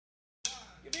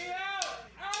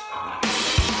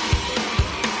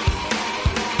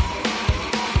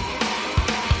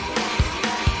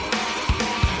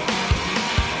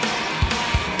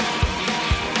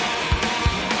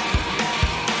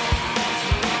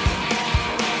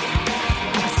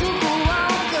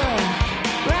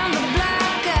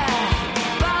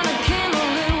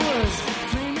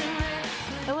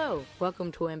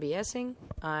Welcome to MBSing.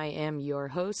 I am your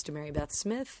host, Mary Beth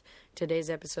Smith.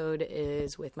 Today's episode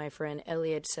is with my friend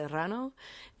Elliott Serrano,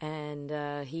 and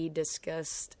he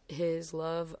discussed his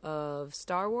love of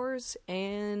Star Wars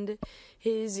and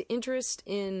his interest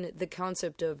in the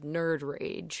concept of nerd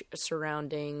rage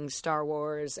surrounding Star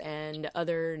Wars and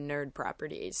other nerd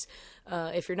properties.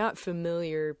 If you're not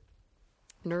familiar,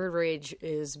 nerd rage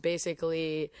is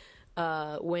basically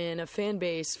when a fan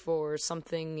base for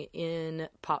something in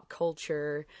pop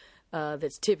culture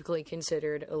that's typically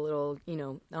considered a little,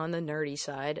 on the nerdy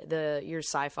side, your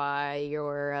sci-fi,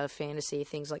 your fantasy,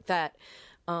 things like that,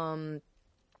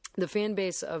 the fan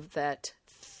base of that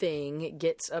thing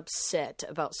gets upset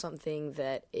about something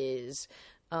that is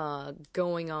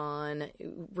going on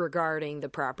regarding the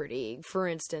property. For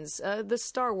instance, the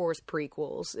Star Wars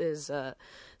prequels is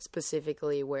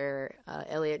specifically where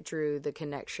Elliott drew the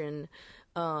connection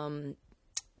of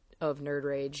nerd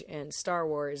rage and Star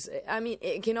Wars. I mean,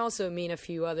 it can also mean a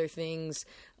few other things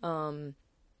that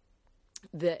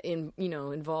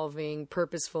involving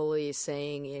purposefully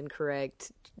saying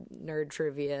incorrect nerd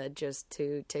trivia just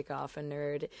to tick off a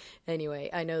nerd. Anyway,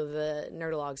 I know the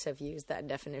nerdologues have used that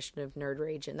definition of nerd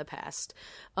rage in the past.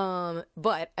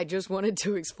 But I just wanted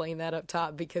to explain that up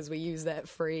top because we use that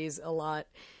phrase a lot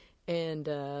and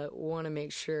want to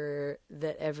make sure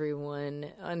that everyone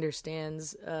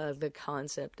understands the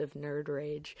concept of nerd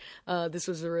rage. This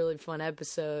was a really fun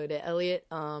episode. Elliott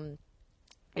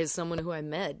is someone who I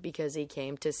met because he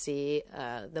came to see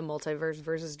the Multiverse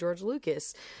versus George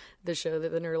Lucas, the show that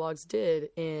the Nerdologues did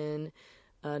in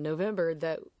November.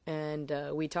 And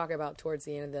we talk about towards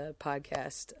the end of the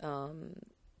podcast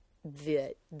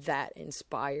that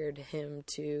inspired him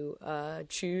to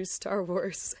choose Star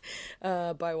Wars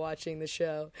by watching the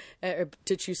show,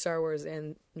 to choose Star Wars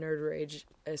and Nerd Rage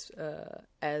as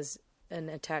an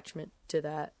attachment to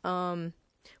that.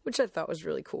 Which I thought was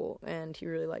really cool, and he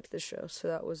really liked the show, so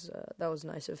that was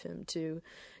nice of him to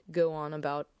go on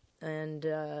about, and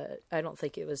I don't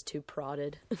think it was too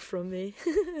prodded from me.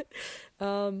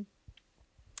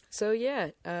 So yeah,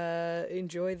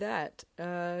 enjoy that.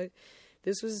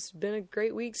 This has been a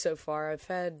great week so far. I've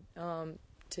had,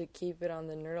 to keep it on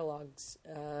the Nerdologues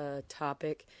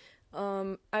topic,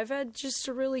 I've had just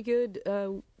a really good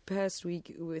past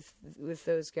week with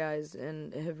those guys,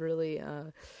 and have really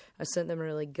I sent them a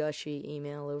really gushy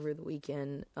email over the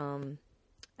weekend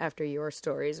after Your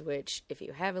Stories, which if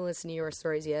you haven't listened to Your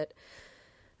Stories yet,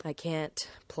 I can't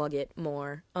plug it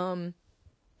more.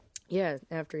 Yeah,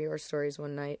 after Your Stories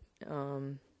one night,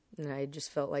 and I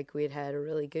just felt like we had a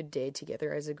really good day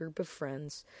together as a group of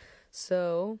friends.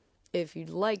 So if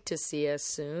you'd like to see us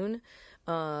soon,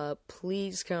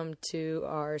 please come to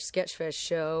our Sketchfest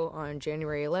show on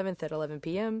January 11th at 11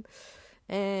 p.m.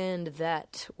 And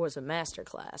that was a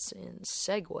masterclass in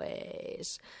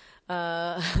segues.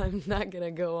 I'm not going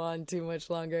to go on too much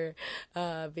longer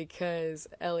because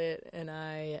Elliott and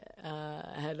I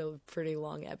had a pretty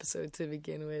long episode to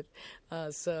begin with.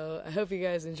 So I hope you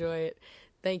guys enjoy it.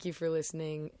 Thank you for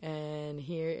listening. And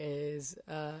here is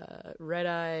Red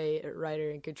Eye writer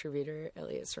and contributor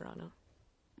Elliott Serrano.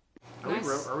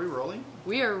 Nice. Are we rolling?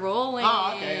 We are rolling.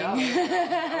 Oh, okay.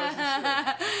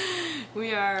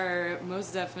 We are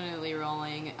most definitely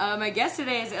rolling. My guest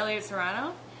today is Elliott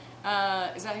Serrano.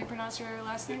 Is that how you pronounce your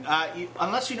last name?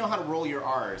 Unless you know how to roll your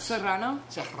R's. Serrano?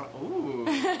 Ooh.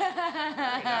 Very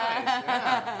nice.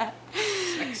 Yeah.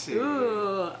 Sexy.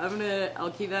 Ooh,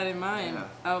 I'll keep that in mind. Yeah.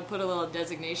 I'll put a little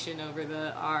designation over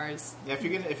the R's. Yeah, if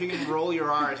you can roll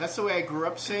your R's. That's the way I grew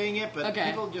up saying it, but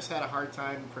okay. People just had a hard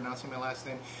time pronouncing my last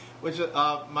name. Which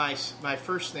my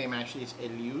first name actually is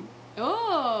Elliott.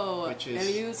 Oh, which is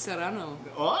Elliott Serrano.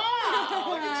 Wow,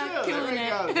 look at you. Killing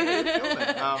there we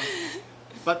go.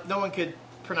 But no one could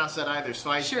pronounce that either,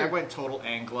 so I went total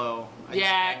Anglo. I just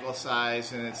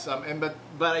anglicize, and it's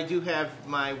but I do have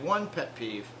my one pet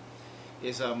peeve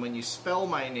is when you spell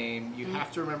my name, you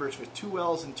have to remember it's with two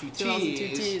L's and two T's. L's and two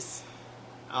T's.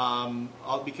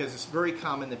 Because it's very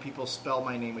common that people spell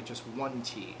my name with just one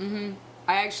T. Mm-hmm.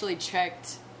 I actually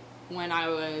checked when I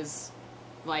was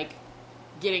like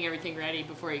getting everything ready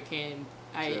before he came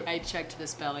I checked the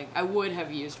spelling. I would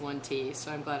have used one T,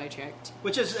 so I'm glad I checked.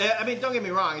 Which is, I mean, don't get me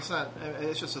wrong. It's not.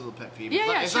 It's just a little pet peeve.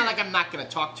 It's sure. not like I'm not going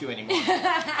to talk to you anymore.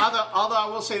 although I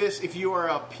will say this: if you are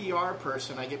a PR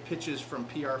person, I get pitches from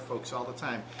PR folks all the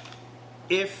time.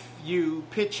 If you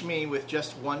pitch me with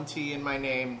just one T in my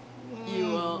name, you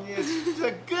will. It's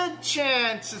a good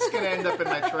chance it's going to end up in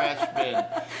my trash bin.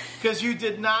 Because you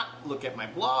did not look at my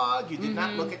blog. You did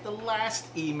not look at the last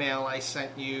email I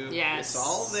sent you. Yes. It's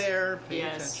all there. Pay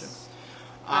attention.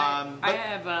 I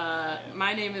have,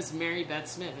 my name is Mary Beth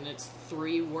Smith, and it's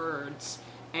 3 words.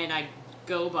 And I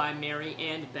go by Mary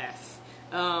and Beth.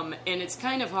 And it's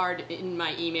kind of hard in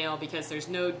my email because there's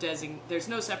no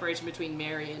separation between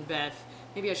Mary and Beth.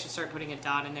 Maybe I should start putting a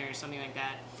dot in there or something like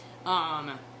that.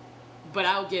 But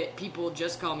I'll get people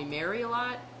just call me Mary a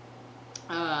lot,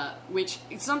 which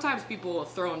sometimes people will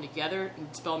throw them together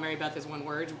and spell Mary Beth as one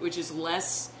word, which is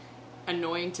less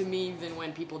annoying to me than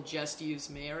when people just use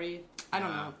Mary. I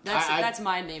don't know. That's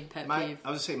my name pet peeve.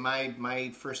 I would say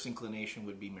my first inclination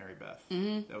would be Mary Beth.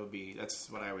 Mm-hmm. That's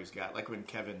what I always got. Like when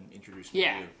Kevin introduced me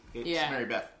to you. It's Mary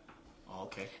Beth. Oh,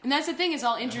 okay. And that's the thing is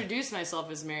I'll introduce myself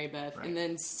as Mary Beth and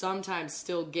then sometimes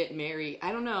still get Mary.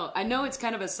 I don't know. I know it's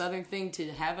kind of a southern thing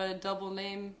to have a double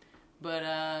name, but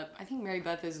I think Mary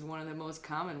Beth is one of the most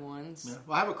common ones. Yeah.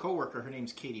 Well, I have a coworker. Her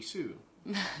name's Katie Sue.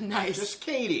 Nice. Just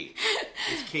Katie.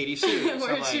 It's Katie Sue.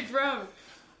 Where is she from?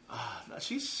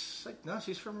 She's a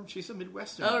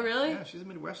Midwesterner. Oh, really? Yeah, she's a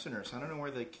Midwesterner. So I don't know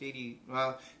where the Katie.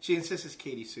 Well, she insists it's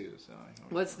Katie Sue. So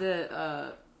what's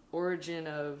the origin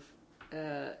of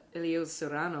Elliott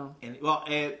Serrano?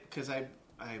 Because I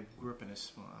grew up in a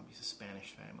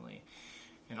Spanish family,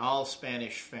 and all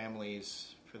Spanish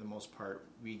families, for the most part,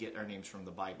 we get our names from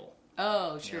the Bible.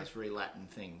 Oh, sure. It's a very Latin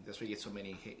thing. That's why you get so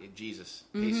many Jesuses.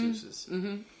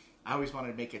 Mm-hmm. I always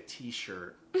wanted to make a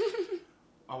T-shirt.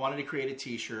 I wanted to create a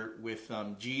T-shirt with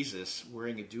Jesus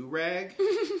wearing a do-rag,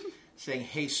 saying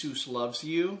 "Jesus loves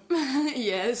you."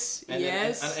 Yes, and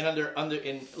yes. And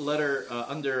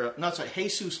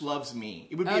Jesus loves me.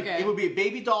 It would be a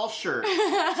baby doll shirt.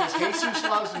 It says Jesus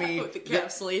loves me with the cap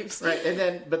sleeves. Right,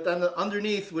 but then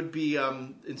underneath would be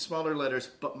in smaller letters.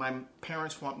 But my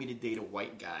parents want me to date a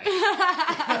white guy.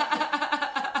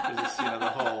 It's, the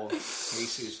whole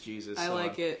Jesus, Jesus. I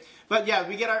like it. But yeah,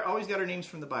 we always got our names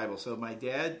from the Bible. So my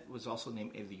dad was also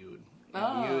named Elliott.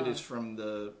 Elliott is from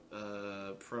the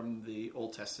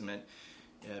Old Testament,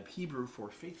 Hebrew for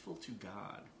faithful to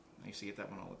God. I used to get that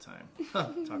one all the time.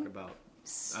 Talk about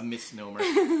a misnomer.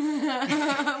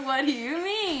 What do you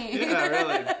mean? Yeah,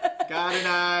 really. God and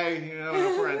I,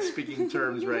 if we're on speaking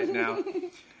terms right now.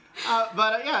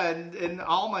 And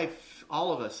all my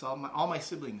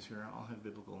siblings here all have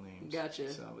biblical names.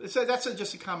 Gotcha. So that's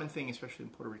just a common thing, especially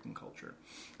in Puerto Rican culture.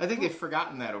 I think they've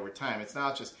forgotten that over time. It's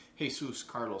not just Jesus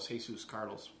Carlos.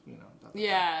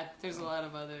 Yeah, there's a lot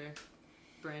of other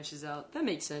branches out. That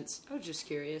makes sense. I was just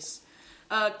curious.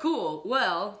 Cool.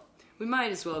 Well, we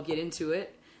might as well get into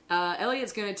it.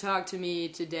 Elliott's going to talk to me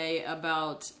today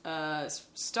about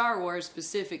Star Wars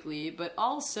specifically, but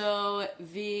also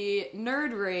the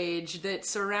nerd rage that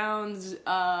surrounds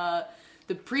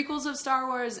the prequels of Star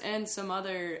Wars and some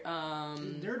other...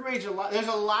 Nerd rage, there's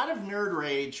a lot of nerd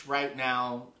rage right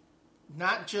now,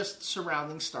 not just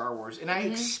surrounding Star Wars. And I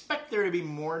expect there to be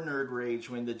more nerd rage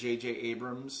when the J.J.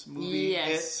 Abrams movie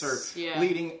hits or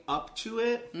leading up to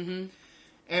it. Mm-hmm.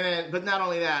 But not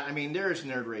only that, I mean, there's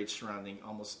nerd rage surrounding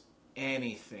almost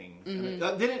anything.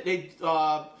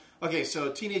 Mm-hmm. Okay,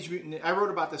 so Teenage Mutant... I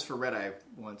wrote about this for Red Eye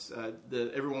once.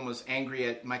 Everyone was angry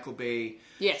at Michael Bay.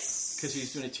 Yes. Because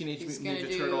he's doing a Teenage Mutant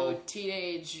Ninja Turtle.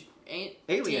 Teenage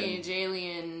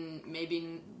Alien,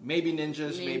 maybe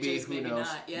ninjas, maybe who knows.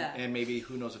 Not, yeah. And maybe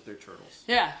who knows if they're turtles.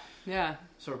 Yeah, yeah.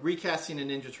 So recasting the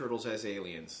Ninja Turtles as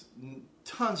aliens.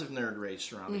 Tons of nerd rage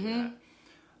surrounding that.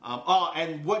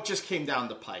 And what just came down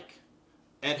the pike?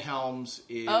 Ed Helms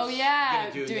is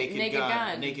going to do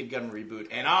Naked Gun reboot,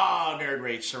 and nerd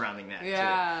rage surrounding that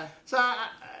too. So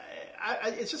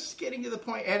it's just getting to the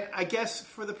point, and I guess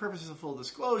for the purposes of full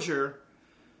disclosure,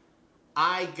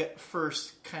 I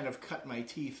first kind of cut my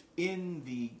teeth in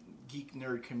the geek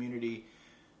nerd community,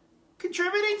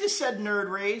 contributing to said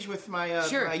nerd rage with my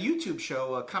my YouTube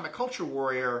show, Comic Culture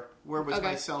Warrior, where it was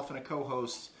myself and a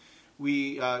co-host.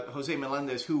 Jose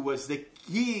Melendez, who was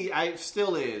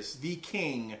still is the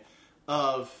king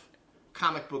of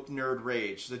comic book nerd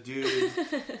rage. The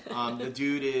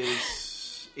dude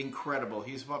is incredible.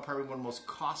 He's probably one of the most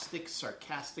caustic,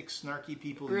 sarcastic, snarky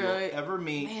people you'll ever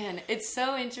meet. Man, it's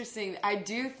so interesting. I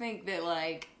do think that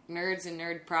nerds and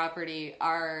nerd property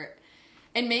are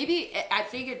And maybe, I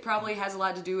think it probably has a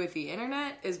lot to do with the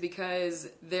internet, is because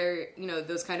they're,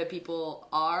 those kind of people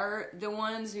are the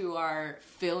ones who are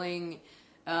filling,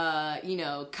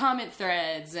 comment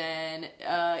threads and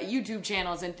YouTube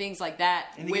channels and things like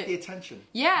that. And they get the attention.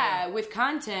 Yeah, with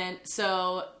content.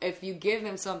 So if you give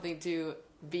them something to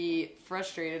be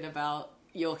frustrated about,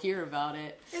 you'll hear about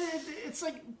it. It's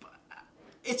like,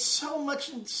 it's so much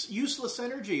useless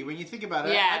energy when you think about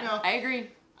it. Yeah, I know. I agree.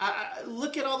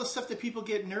 Look at all the stuff that people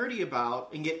get nerdy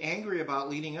about and get angry about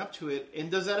leading up to it.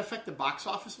 And does that affect the box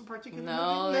office of a particular movie?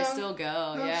 No, they still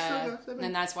go. No, yeah, still go.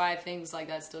 And that's why things like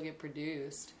that still get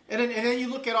produced. And then you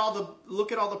look at all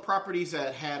the properties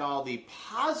that had all the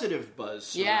positive buzz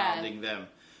surrounding them.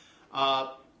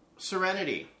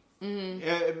 Serenity.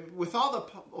 Mm-hmm. With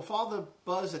all the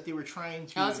buzz that they were trying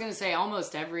to. I was going to say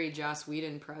almost every Joss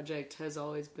Whedon project has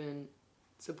always been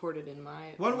supported in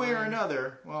my one way or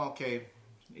another. Well, okay.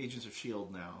 Agents of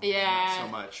S.H.I.E.L.D. now. Yeah. Not so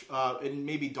much. And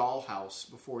maybe Dollhouse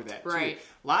before that, too. Right.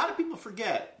 A lot of people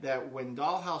forget that when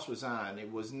Dollhouse was on, it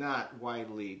was not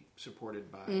widely supported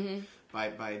by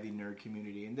the nerd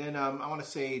community. And then I want to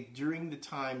say during the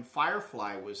time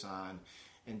Firefly was on,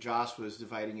 and Joss was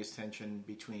dividing his attention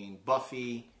between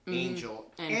Buffy,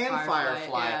 Angel, and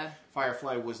Firefly. Yeah.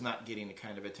 Firefly was not getting the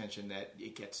kind of attention that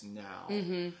it gets now.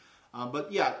 Mm-hmm.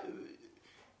 But yeah...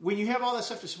 When you have all that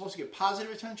stuff that's supposed to get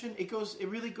positive attention, it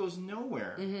really goes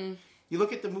nowhere. Mm-hmm. You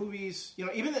look at the movies,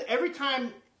 even every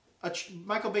time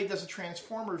Michael Bay does a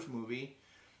Transformers movie,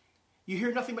 you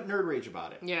hear nothing but nerd rage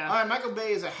about it. Yeah. All right, Michael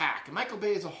Bay is a hack, and Michael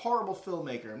Bay is a horrible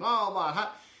filmmaker, and blah, blah, blah.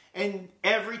 And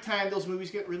every time those movies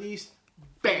get released,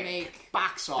 bang, make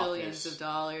box office. Billions of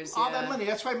dollars. All that money.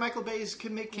 That's why Michael Bay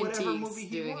can make whatever movie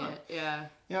he wants. Yeah.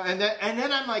 And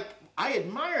then I'm like, I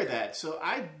admire that. So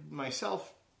I,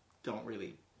 myself, don't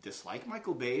really dislike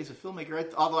Michael Bay as a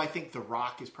filmmaker, although I think The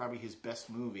Rock is probably his best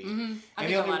movie. Mm-hmm. I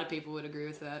think a lot of people would agree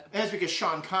with that. And it's because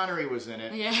Sean Connery was in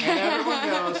it. Yeah. And everyone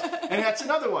knows. And that's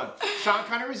another one. Sean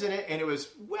Connery was in it, and it was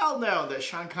well known that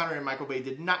Sean Connery and Michael Bay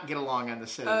did not get along on the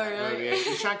set of that movie.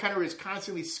 And Sean Connery was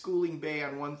constantly schooling Bay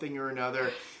on one thing or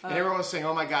another. And everyone was saying,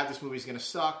 oh my God, this movie's going to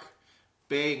suck.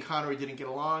 Bay and Connery didn't get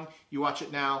along. You watch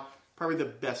it now. Probably the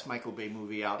best Michael Bay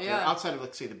movie out there, outside of,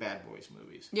 let's say, the Bad Boys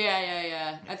movies.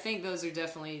 Yeah. I think those are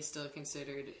definitely still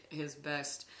considered his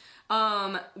best.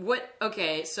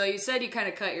 Okay, so you said you kind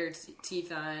of cut your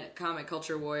teeth on Comic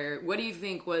Culture Warrior. What do you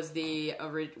think was the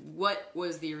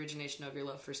origination of your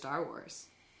love for Star Wars?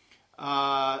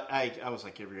 I was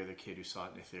like every other kid who saw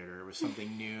it in the theater. It was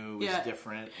something new, it was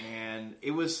different, and it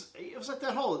was like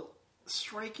that whole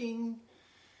striking...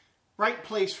 Right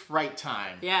place, right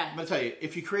time. Yeah. I'm going to tell you,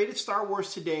 if you created Star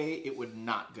Wars today, it would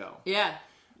not go. Yeah.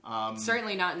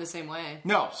 Certainly not in the same way.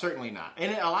 No, certainly not.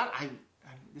 And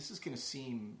this is going to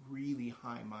seem really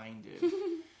high-minded,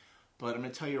 but I'm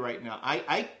going to tell you right now,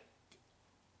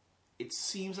 it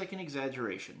seems like an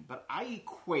exaggeration, but I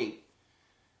equate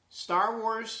Star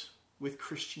Wars with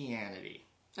Christianity.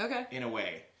 Okay. In a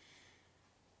way.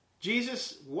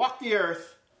 Jesus walked the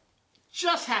earth.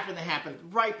 Just happened to happen.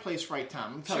 Right place, right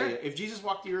time. I'm telling you, if Jesus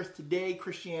walked the earth today,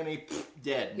 Christianity,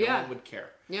 dead. No one would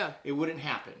care. Yeah. It wouldn't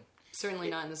happen. Certainly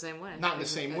not in the same way. Not in the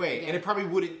same way. And it probably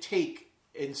wouldn't take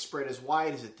and spread as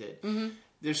wide as it did. Mm-hmm.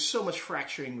 There's so much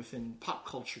fracturing within pop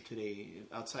culture today,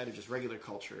 outside of just regular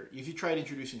culture. If you tried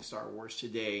introducing Star Wars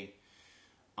today,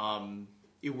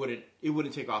 it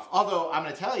wouldn't take off. Although, I'm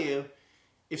going to tell you,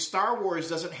 if Star Wars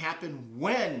doesn't happen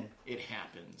when it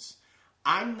happens...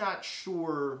 I'm not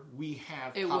sure we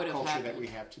have pop culture that we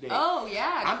have today. Oh,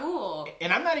 yeah, cool.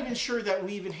 And I'm not even sure that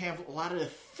we even have a lot of the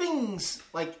things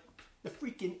like the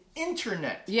freaking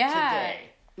internet today.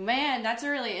 Man, that's a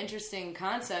really interesting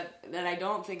concept that I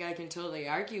don't think I can totally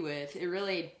argue with. It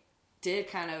really did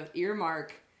kind of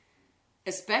earmark,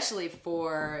 especially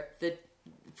for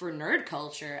nerd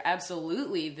culture,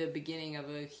 absolutely the beginning of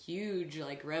a huge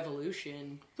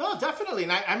revolution. No, definitely.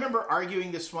 And I remember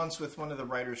arguing this once with one of the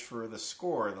writers for The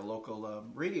Score, the local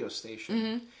radio station.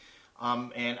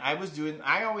 Mm-hmm. And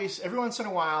every once in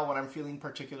a while when I'm feeling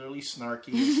particularly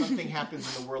snarky, if something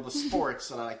happens in the world of sports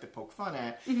that I like to poke fun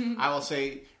at, I will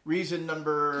say, reason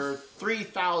number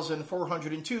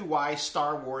 3,402 why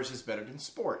Star Wars is better than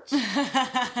sports. And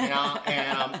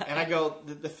I go,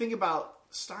 the thing about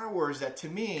Star Wars that to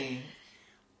me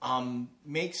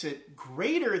makes it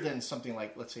greater than something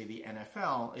like, let's say, the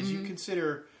NFL is you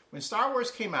consider when Star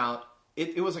Wars came out,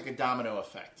 it was like a domino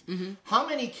effect. Mm-hmm. How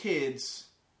many kids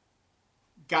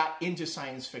got into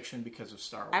science fiction because of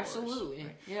Star Wars? Absolutely,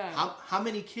 right? Yeah. How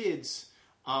many kids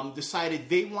decided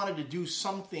they wanted to do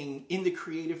something in the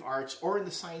creative arts or in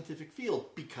the scientific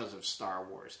field because of Star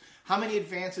Wars? How many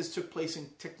advances took place in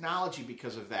technology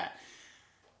because of that?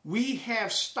 we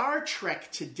have Star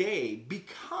Trek today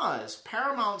because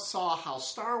Paramount saw how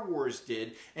Star Wars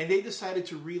did, and they decided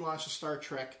to relaunch the Star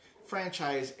Trek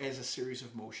franchise as a series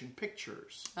of motion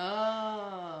pictures.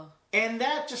 Oh. And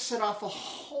that just set off a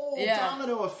whole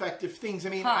domino effect of things. I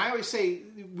mean, I always say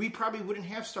we probably wouldn't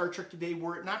have Star Trek today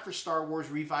were it not for Star Wars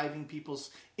reviving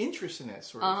people's interest in that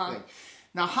sort of thing.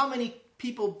 Now, how many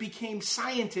people became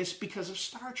scientists because of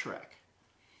Star Trek?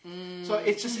 So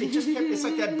it's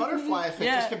like that butterfly effect.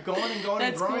 Just kept going and going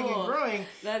and growing and growing.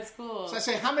 That's cool. So I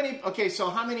say, how many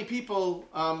people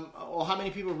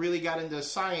really got into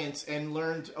science and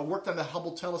worked on the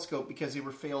Hubble telescope because they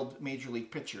were failed major league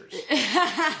pitchers?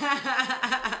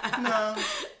 No.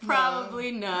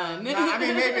 Probably none. No, I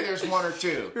mean, maybe there's one or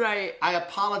two. Right. I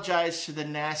apologize to the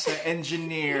NASA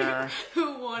engineer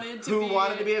who wanted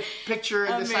to be a pitcher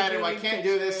and decided, well, I can't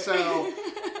do this, so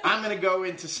I'm going to go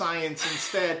into science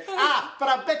instead. But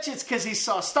I bet you it's because he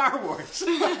saw Star Wars.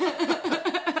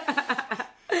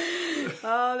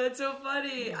 Oh, that's so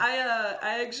funny. I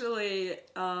actually,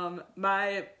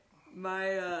 my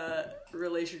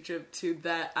relationship to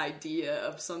that idea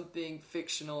of something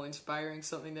fictional inspiring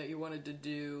something that you wanted to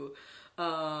do,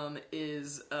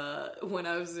 is, when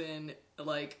I was in,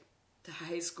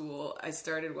 high school, I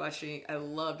started watching, I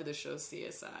loved the show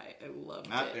CSI. I loved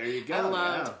it. There you go. I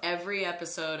loved every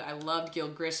episode. I loved Gil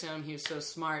Grissom. He was so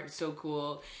smart, so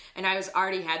cool. And I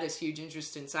already had this huge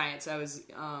interest in science. I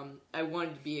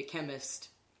wanted to be a chemist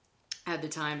at the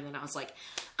time, and then I was like,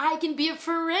 I can be a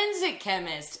forensic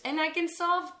chemist, and I can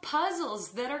solve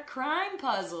puzzles that are crime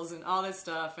puzzles and all this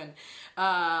stuff.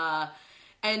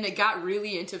 And I got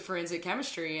really into forensic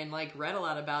chemistry and read a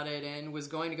lot about it and was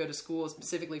going to go to school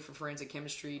specifically for forensic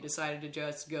chemistry. Decided to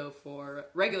just go for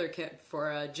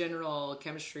for a general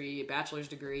chemistry bachelor's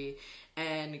degree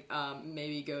and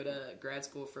maybe go to grad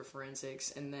school for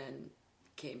forensics, and then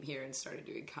came here and started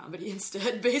doing comedy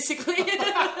instead, basically.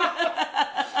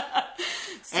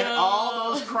 And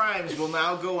all those crimes will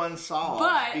now go unsolved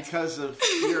because of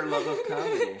your love of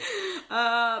comedy.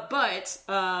 But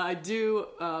I do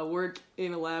work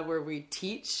in a lab where we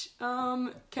teach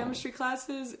chemistry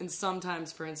classes, and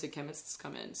sometimes forensic chemists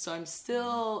come in. So I'm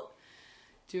still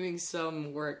doing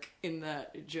some work in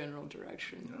that general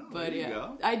direction. Oh, but there you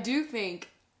go. I do think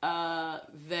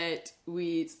that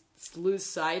we lose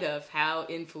sight of how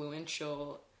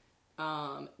influential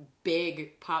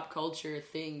big pop culture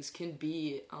things can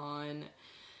be on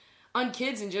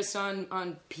kids and just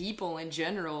on people in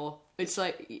general. It's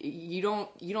like you don't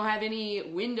have any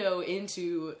window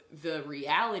into the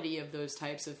reality of those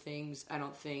types of things, I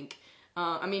don't think.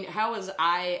 I mean, how was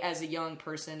I as a young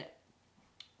person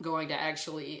going to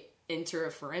actually enter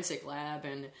a forensic lab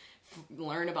and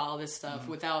learn about all this stuff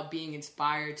without being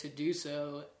inspired to do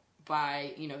so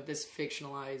by, this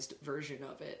fictionalized version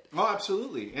of it? Oh,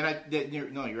 absolutely. And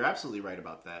you're absolutely right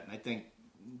about that. And I think,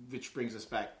 which brings us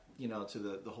back, to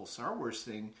the whole Star Wars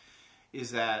thing,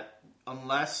 is that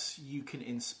unless you can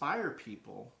inspire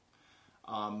people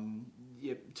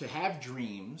to have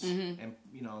dreams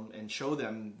and show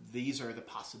them these are the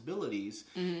possibilities,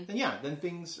 then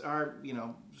things are,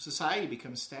 society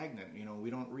becomes stagnant. We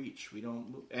don't reach.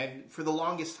 And for the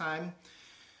longest time,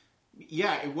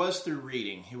 it was through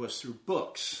reading. It was through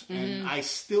books. And I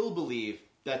still believe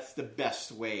that's the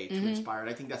best way to inspire. And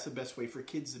I think that's the best way for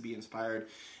kids to be inspired.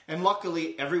 And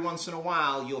luckily, every once in a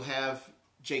while, you'll have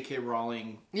J.K.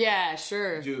 Rowling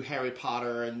do Harry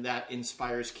Potter, and that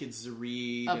inspires kids to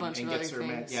read and gets their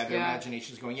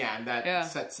imaginations going. Yeah, and that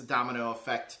sets a domino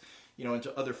effect,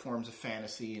 into other forms of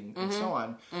fantasy and so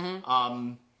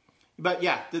on. But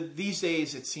these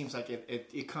days it seems like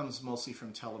it comes mostly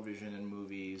from television and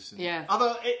movies. And,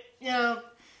 although,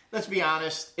 let's be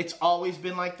honest, it's always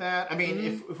been like that. I mean,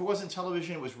 if it wasn't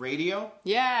television, it was radio.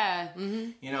 Yeah.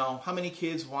 How many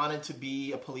kids wanted to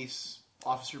be a police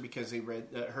officer because they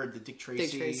heard the Dick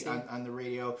Tracy. On the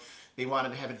radio? They wanted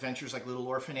to have adventures like Little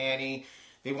Orphan Annie.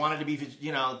 They wanted to be,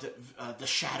 the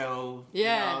Shadow.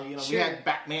 Yeah, we had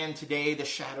Batman today, the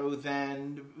Shadow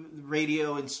then.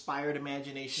 Radio inspired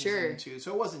imaginations then too.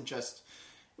 So it wasn't just,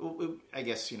 I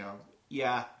guess,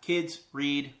 kids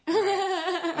read.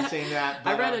 I'm saying that.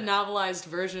 But, I read a novelized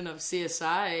version of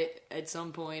CSI at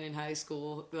some point in high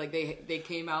school. Like they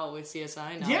came out with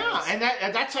CSI novels. Yeah, and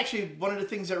that's actually one of the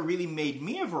things that really made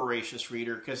me a voracious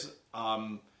reader, because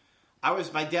my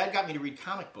dad got me to read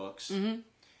comic books.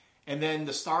 And then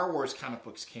the Star Wars comic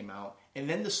books came out. And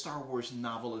then the Star Wars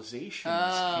novelizations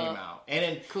came out. And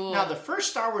then, now the first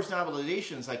Star Wars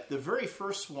novelizations, like the very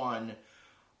first one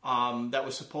that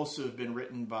was supposed to have been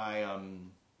written by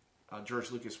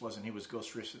George Lucas wasn't. He was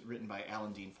written by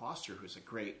Alan Dean Foster, who's a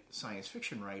great science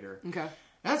fiction writer. Okay.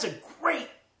 That's a great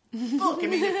book. I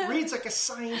mean, it reads like a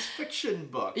science fiction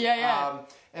book. Yeah.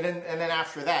 And then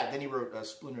after that, then he wrote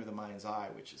Splinter of the Mind's Eye,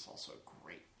 which is also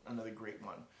another great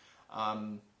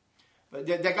one. But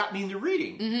that got me into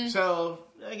reading. Mm-hmm. So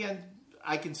again,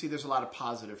 I can see there's a lot of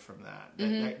positive from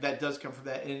that. That does come from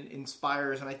that, and it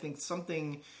inspires. And I think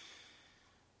something,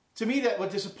 to me, that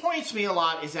what disappoints me a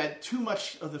lot is that too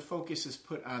much of the focus is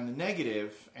put on the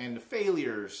negative and the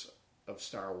failures of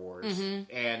Star Wars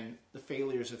and the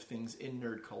failures of things in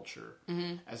nerd culture,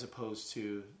 as opposed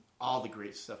to all the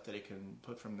great stuff that it can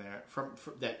put from there, from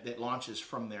that launches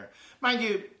from there. Mind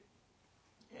you,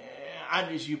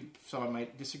 someone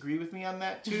might disagree with me on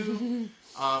that too,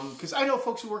 because I know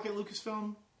folks who work at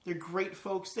Lucasfilm. They're great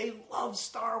folks. They love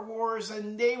Star Wars,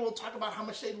 and they will talk about how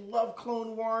much they love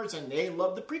Clone Wars, and they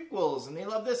love the prequels, and they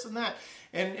love this and that.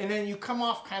 And then you come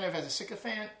off kind of as a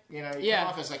sycophant. You know, you come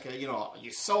off as like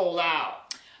you sold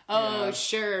out. Oh,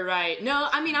 sure, right. No,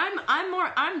 I mean,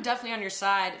 I'm definitely on your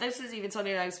side. This is even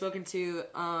something that I've spoken to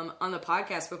on the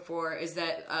podcast before, is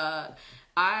that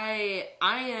I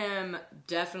am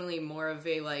definitely more of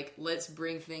a, like, let's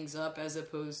bring things up as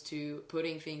opposed to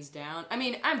putting things down. I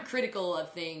mean, I'm critical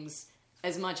of things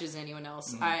as much as anyone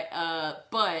else.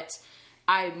 But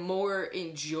I more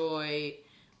enjoy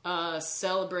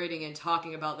celebrating and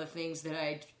talking about the things that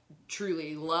I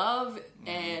truly love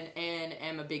and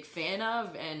am a big fan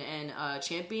of and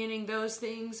championing those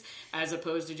things, as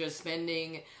opposed to just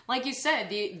spending, like you said,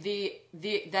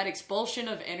 that expulsion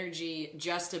of energy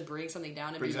just to bring something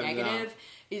down and be negative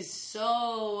is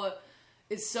so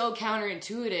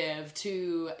counterintuitive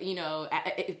to,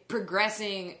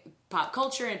 progressing pop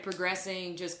culture and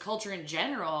progressing just culture in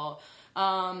general.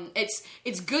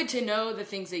 It's good to know the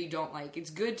things that you don't like. It's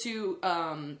good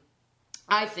to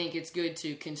I think it's good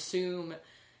to consume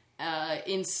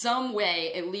in some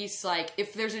way, at least, like,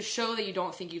 if there's a show that you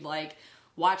don't think you'd like,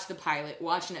 watch the pilot,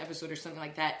 watch an episode or something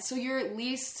like that, so you're at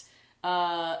least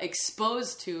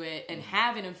exposed to it and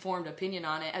have an informed opinion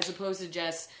on it, as opposed to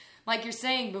just, like you're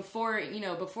saying, before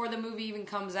the movie even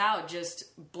comes out, just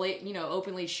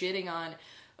openly shitting on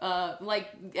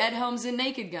like Ed Helms and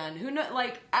Naked Gun. Who know?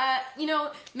 Like,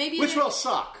 maybe which will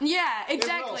suck. Yeah,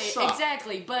 exactly,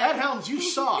 exactly. But Ed Helms, you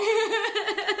suck.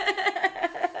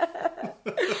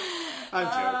 I'm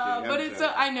joking. But it's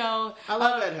so, I know. I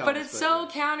love Ed Helms, but it's so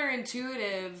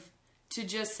counterintuitive to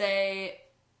just have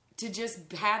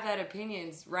that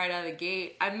opinions right out of the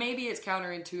gate. Maybe it's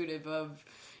counterintuitive of,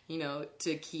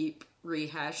 to keep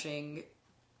rehashing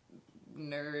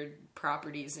nerd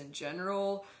properties in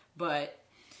general, but.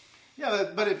 Yeah,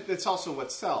 but it's also what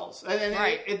sells. And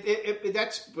right.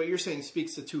 That's what you're saying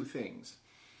speaks to two things.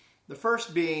 The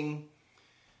first being,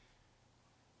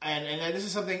 and this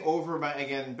is something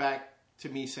back to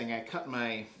me saying I cut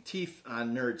my teeth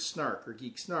on nerd snark or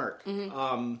geek snark.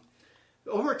 Mm-hmm.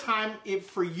 Over time,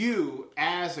 for you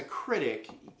as a critic,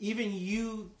 even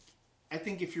you, I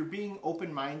think if you're being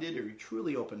open-minded or you're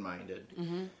truly open-minded,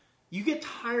 mm-hmm. you get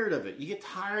tired of it. You get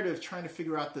tired of trying to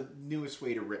figure out the newest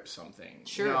way to rip something.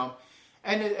 Sure.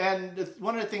 And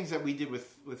one of the things that we did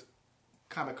with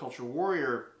Comic Culture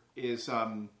Warrior is,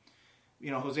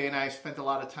 Jose and I spent a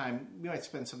lot of time, we might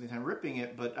spend some time ripping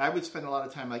it, but I would spend a lot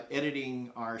of time like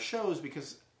editing our shows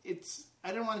because I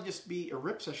didn't want to just be a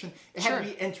rip session. It had to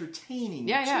be entertaining too.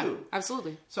 Yeah,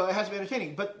 absolutely. So it has to be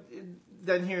entertaining. But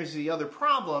then here's the other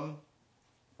problem,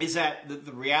 is that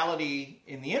the reality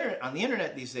on the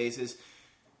internet these days is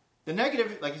the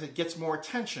negative, like I said, gets more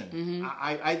attention. Mm-hmm.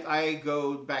 I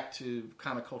go back to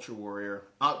Comic Culture Warrior.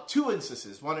 Two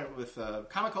instances. One with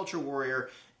Comic Culture Warrior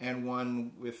and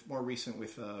one more recent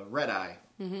with Red Eye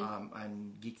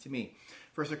on Geek to Me.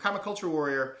 First, the Comic Culture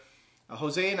Warrior,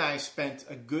 Jose and I spent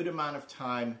a good amount of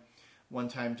time, one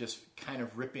time just kind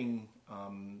of ripping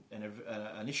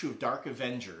an issue of Dark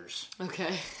Avengers.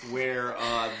 Okay. Where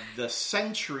the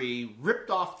Sentry ripped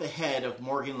off the head of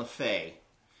Morgan Le Fay.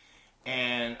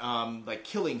 And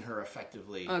killing her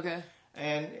effectively. Okay.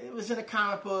 And it was in a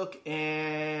comic book,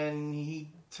 and he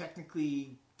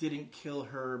technically didn't kill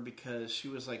her because she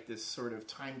was like this sort of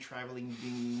time traveling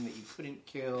being that you couldn't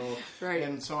kill, right?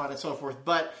 And so on and so forth.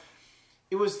 But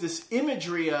it was this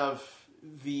imagery of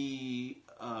the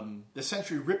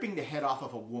Sentry ripping the head off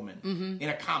of a woman in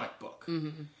a comic book,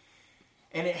 and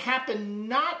it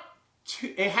happened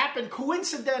It happened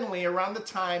coincidentally around the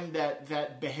time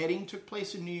that beheading took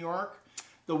place in New York.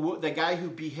 The guy who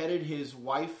beheaded his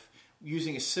wife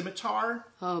using a scimitar.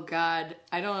 Oh God,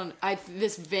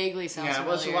 this vaguely sounds familiar. Yeah,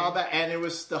 it was a while back, and it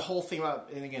was the whole thing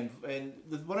about.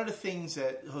 One of the things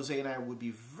that Jose and I would be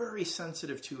very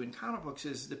sensitive to in comic books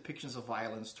is depictions of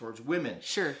violence towards women.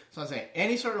 Sure. So I'm saying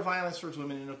any sort of violence towards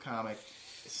women in a comic,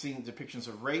 seeing depictions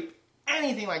of rape.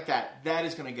 anything like that, that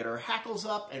is going to get our hackles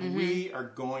up, and we are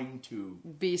going to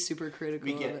be super critical.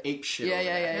 We get ape shit.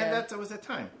 And that was that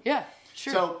time. Yeah,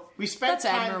 sure. So we spent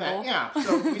time.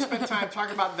 So we spent time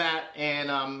talking about that, and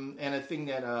a thing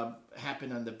that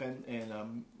happened on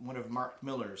in one of Mark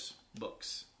Miller's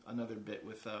books. Another bit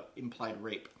with implied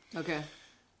rape. Okay.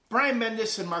 Brian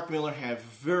Bendis and Mark Miller have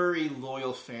very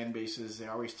loyal fan bases.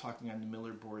 They're always talking on the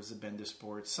Miller boards, the Bendis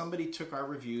boards. Somebody took our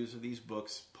reviews of these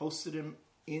books, posted them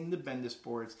in the Bendis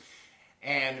boards,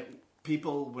 and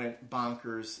people went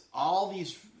bonkers. All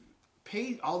these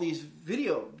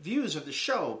video views of the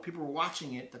show, people were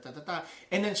watching it,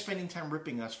 and then spending time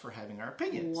ripping us for having our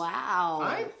opinions. Wow.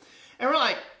 Right? And we're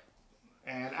like,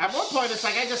 and at one point, it's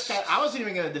like I wasn't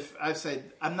even going to, I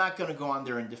said, I'm not going to go on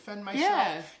there and defend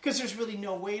myself. Because there's really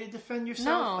no way to defend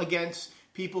yourself against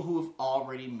people who have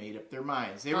already made up their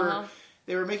minds. They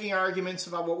were making arguments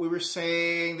about what we were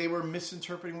saying. They were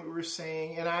misinterpreting what we were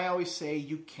saying. And I always say,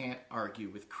 you can't argue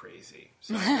with crazy.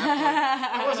 So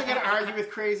I wasn't going to argue with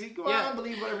crazy. Go on,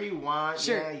 believe whatever you want.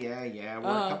 Sure. Yeah. We're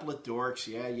a couple of dorks.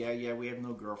 Yeah. We have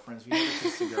no girlfriends. We never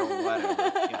kissed a girl.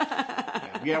 Whatever.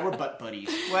 Yeah, we're butt buddies.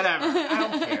 Whatever. I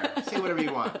don't care. Say whatever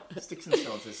you want. Sticks and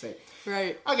stones, they say.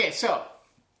 Right. Okay, so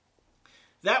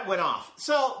that went off.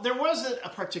 So there was a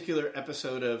particular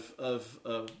episode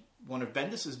of one of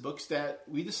Bendis's books that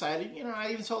we decided,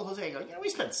 I even told Jose, we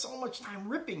spent so much time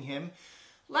ripping him.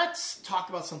 Let's talk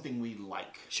about something we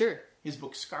like. Sure. His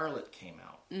book Scarlet came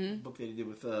out, a book that he did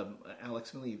with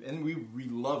Alex Maleev, and we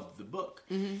loved the book.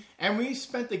 And we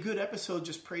spent a good episode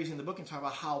just praising the book and talking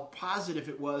about how positive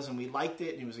it was, and we liked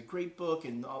it, and it was a great book,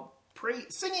 and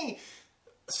singing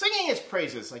its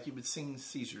praises like you would sing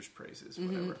Caesar's praises,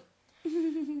 whatever.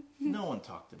 No one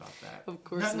talked about that. Of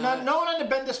course not. No one on the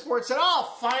Bendis board said,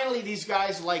 finally these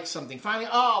guys like something. Finally,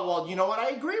 well, you know what? I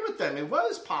agree with them. It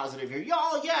was positive here.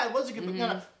 Yeah, it was a good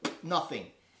book. Nothing.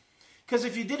 Because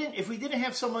if we didn't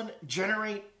have someone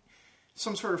generate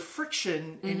some sort of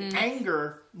friction and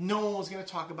anger, no one was going to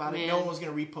talk about it. No one was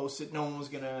going to repost it. No one was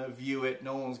going to view it.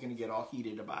 No one was going to get all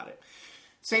heated about it.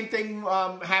 Same thing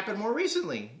happened more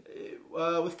recently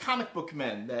with Comic Book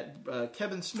Men, that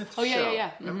Kevin Smith show. Yeah.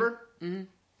 Remember?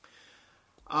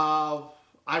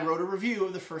 I wrote a review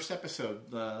of the first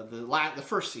episode, the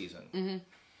first season.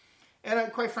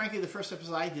 And quite frankly, the first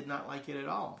episode, I did not like it at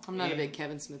all. I'm not a big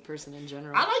Kevin Smith person in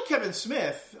general. I like Kevin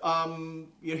Smith.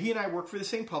 He and I work for the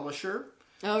same publisher.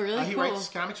 Oh, really? He writes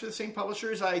comics for the same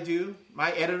publisher as I do. My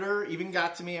editor even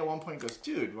got to me at one point and goes,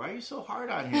 dude, why are you so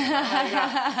hard on him?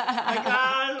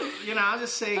 I'll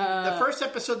just say, the first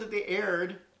episode that they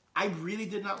aired, I really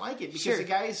did not like it. Because the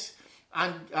guys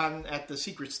at the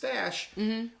Secret Stash,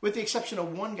 with the exception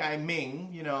of one guy,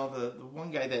 Ming, the one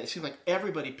guy that it seemed like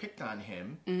everybody picked on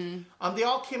him, they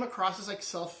all came across as like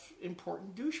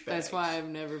self-important douchebags. That's why I've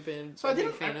never been a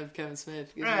big fan of Kevin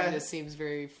Smith, because he just seems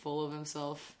very full of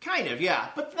himself. Kind of, yeah.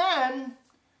 But then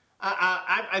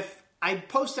I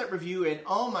post that review, and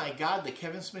oh my God, the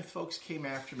Kevin Smith folks came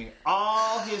after me.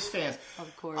 All his fans.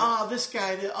 Of course. Oh, this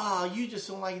guy, you just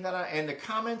don't like that. And the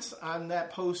comments on that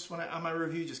post on my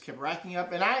review just kept racking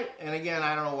up. And again,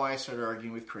 I don't know why I started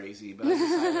arguing with Crazy, but I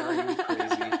decided to argue with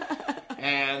Crazy.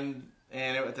 And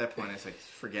at that point, I was like,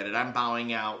 forget it. I'm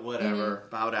bowing out, whatever.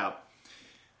 Bowed out.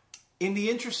 In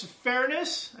the interest of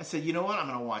fairness, I said, you know what? I'm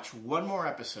going to watch one more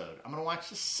episode. I'm going to watch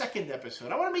the second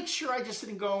episode. I want to make sure I just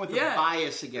didn't go in with a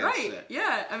bias against it. Right,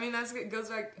 yeah. I mean, it goes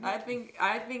back. I think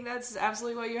that's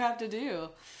absolutely what you have to do.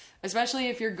 Especially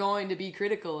if you're going to be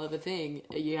critical of a thing.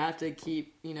 You have to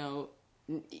keep,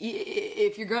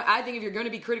 if you're going to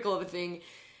be critical of a thing,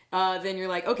 then you're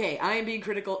like, okay, I am being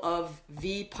critical of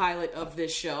the pilot of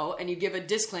this show. And you give a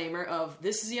disclaimer of,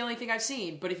 this is the only thing I've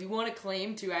seen. But if you want to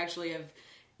claim to actually have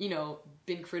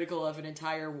been critical of an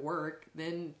entire work,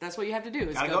 then that's what you have to do,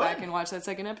 is go back and watch that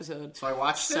second episode. So I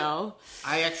watched it.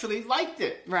 I actually liked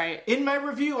it. Right. In my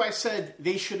review, I said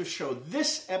they should have showed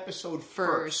this episode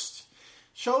first.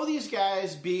 Show these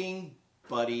guys being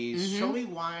buddies. Show me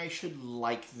why I should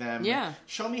like them. Yeah.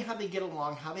 Show me how they get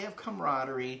along, how they have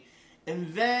camaraderie.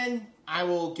 And then I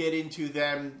will get into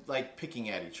them, picking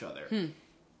at each other.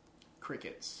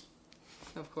 Crickets.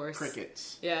 Of course.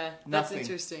 Crickets. Yeah, that's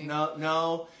interesting.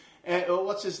 No.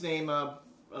 What's his name?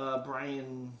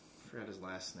 Brian. I forgot his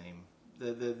last name.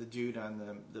 The dude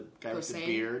on the guy with the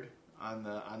beard on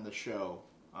the show.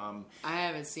 I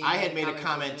haven't seen. I had made a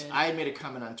comment. I had made a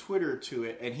comment on Twitter to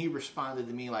it, and he responded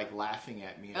to me laughing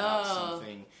at me about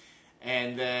something,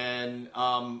 and then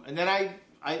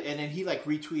he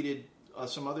retweeted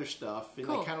some other stuff, and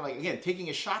kind of again taking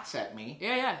his shots at me.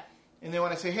 Yeah. And then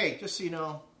when I say, hey, just so you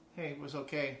know. Hey, it was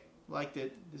okay. liked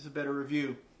it. This is a better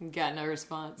review. Got no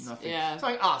response. Nothing. Yeah. It's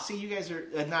like, see, you guys are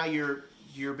now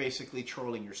you're basically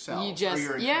trolling yourself. You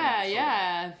just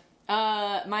yeah.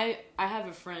 I have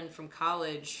a friend from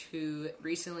college who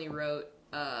recently wrote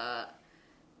a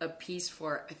piece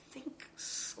for, I think,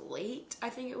 Slate, I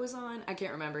think it was on. I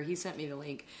can't remember. He sent me the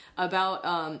link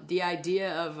about the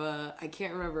idea of I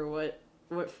can't remember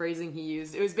what phrasing he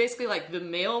used. It was basically like the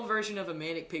male version of a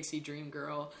manic pixie dream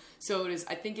girl. So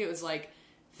I think it was like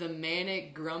the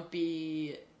manic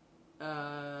grumpy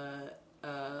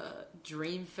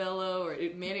dream fellow, or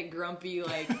manic grumpy,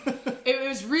 like it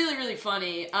was really, really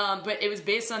funny. But it was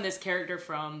based on this character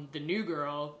from The New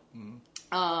Girl. Mm-hmm.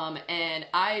 And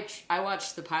I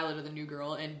watched the pilot of The New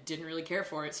Girl and didn't really care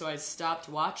for it, so I stopped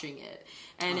watching it.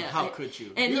 And how could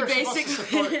you? And You're he basically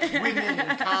supposed to support women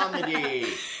in comedy.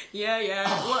 Yeah.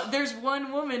 Well, there's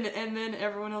one woman, and then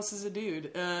everyone else is a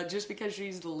dude. Just because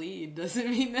she's the lead doesn't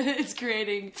mean that it's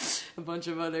creating a bunch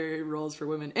of other roles for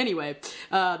women. Anyway,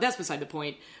 that's beside the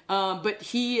point. But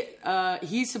he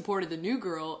supported The New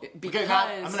Girl because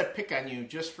I'm going to pick on you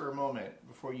just for a moment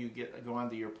before you go on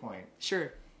to your point.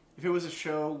 Sure. If it was a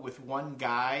show with one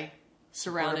guy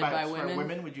surrounded by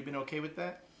women, would you have been okay with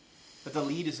that? But the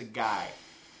lead is a guy.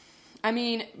 I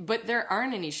mean, but there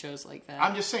aren't any shows like that.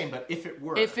 I'm just saying, but if it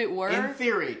were, in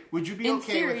theory, would you be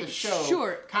okay with a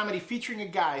show, comedy featuring a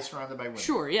guy surrounded by women?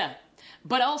 Sure, yeah.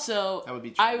 But also, that would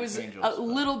be I was a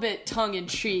little bit tongue in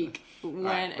cheek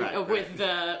when with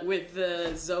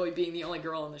the Zoe being the only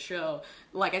girl on the show.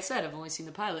 Like I said, I've only seen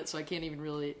the pilot, so I can't even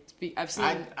really speak. I've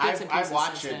seen bits and pieces. I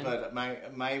watched it, but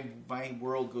my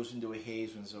world goes into a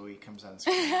haze when Zoe comes on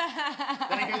screen. Then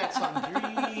I hear that song,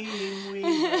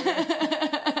 Dreamweaver.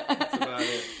 That's about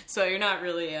it. So you're not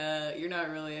really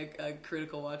a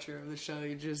critical watcher of the show.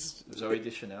 You just Zoe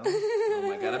Deschanel. Oh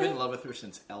my god, I've been in love with her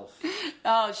since Elf.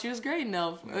 Oh, she was great in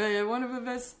Elf. One of the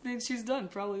best things she's done.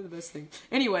 Probably the best thing.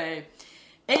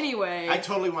 Anyway, I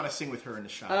totally want to sing with her in the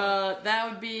shower. That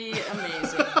would be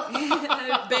amazing.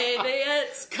 Baby,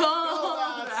 it's cold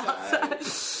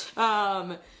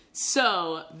outside.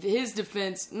 So his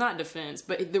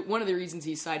one of the reasons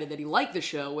he cited that he liked the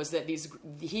show was that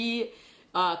he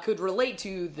could relate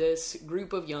to this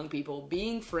group of young people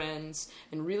being friends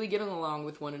and really getting along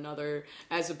with one another,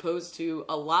 as opposed to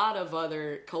a lot of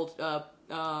other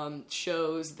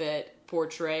shows that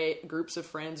portray groups of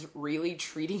friends really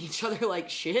treating each other like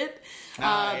shit. The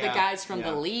guys from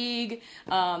The League,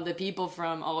 the people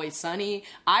from Always Sunny.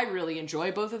 I really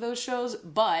enjoy both of those shows,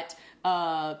 but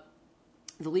The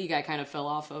League I kind of fell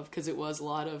off of because it was a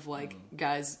lot of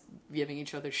guys giving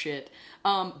each other shit.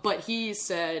 But he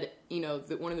said,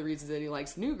 that one of the reasons that he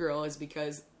likes New Girl is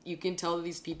because you can tell that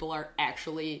these people are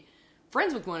actually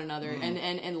friends with one another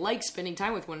and like spending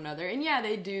time with one another. And yeah,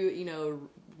 they do,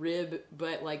 rib,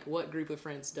 but what group of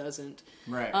friends doesn't?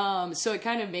 Right. So it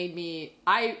kind of made me,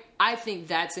 I think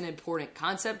that's an important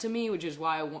concept to me, which is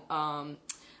why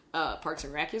Parks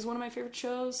and Rec is one of my favorite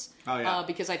shows. Oh yeah.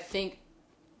 Because I think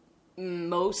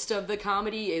most of the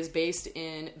comedy is based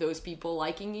in those people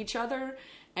liking each other,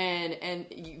 and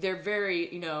they're very,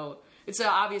 it's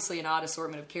obviously an odd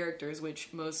assortment of characters,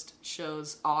 which most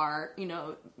shows are,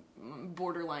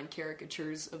 borderline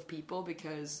caricatures of people,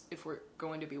 because if we're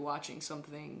going to be watching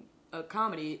a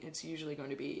comedy, it's usually going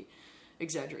to be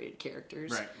exaggerated characters.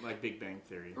 Right, like Big Bang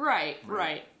Theory. Right.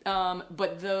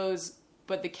 But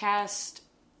the cast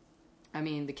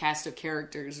of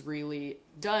characters really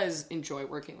does enjoy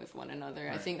working with one another.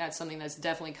 Right. I think that's something that's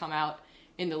definitely come out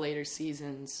in the later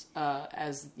seasons,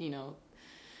 as,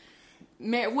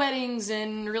 weddings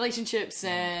and relationships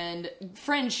and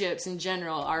friendships in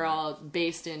general are all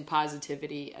based in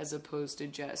positivity as opposed to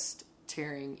just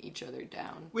tearing each other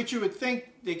down. Which you would think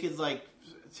they could,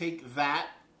 take that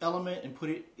element and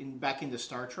put it back into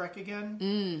Star Trek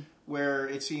again, where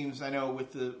it seems, I know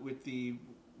with the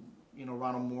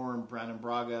Ronald Moore and Brandon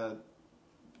Braga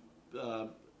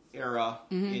era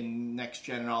in Next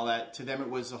Gen and all that, to them it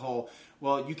was the whole,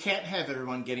 well, you can't have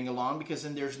everyone getting along because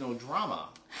then there's no drama.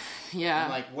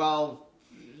 Yeah. And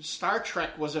Star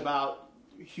Trek was about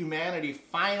humanity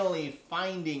finally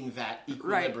finding that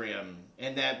equilibrium. Right.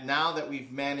 And that now that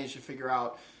we've managed to figure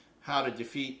out how to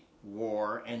defeat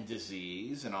war and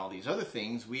disease and all these other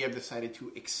things, we have decided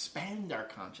to expand our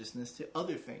consciousness to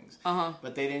other things. Uh-huh.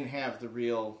 But they didn't have the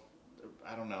real,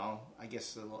 I don't know, I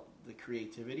guess the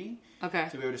creativity to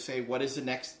be able to say, what is the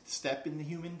next step in the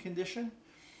human condition?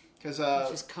 Because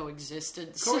just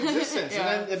coexistence.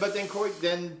 Yeah.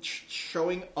 Then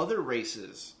showing other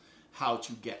races how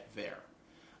to get there.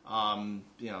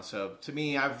 So to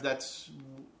me, back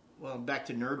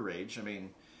to Nerd Rage. I mean,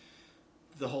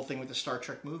 the whole thing with the Star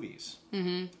Trek movies.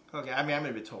 Mm-hmm. Okay, I mean, I'm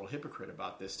going to be a total hypocrite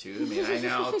about this, too. I mean, I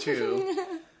know, too.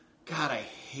 God, I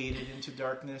hated Into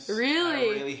Darkness. Really?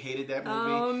 I really hated that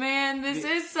movie. Oh, man, this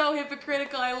is so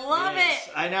hypocritical. I love it.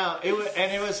 I know.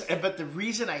 But the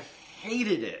reason I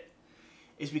hated it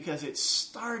is because it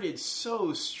started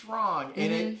so strong,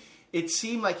 and it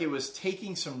seemed like it was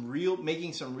making some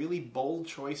really bold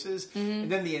choices,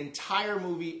 and then the entire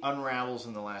movie unravels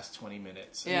in the last 20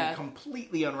 minutes. It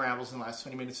completely unravels in the last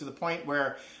 20 minutes to the point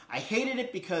where I hated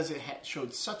it because it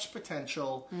showed such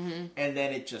potential, and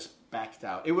then it just backed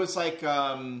out. It was like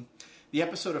the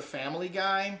episode of Family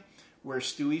Guy where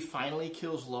Stewie finally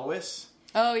kills Lois.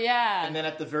 Oh, yeah. And then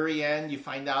at the very end, you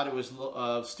find out it was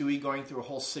Stewie going through a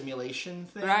whole simulation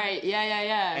thing. Right,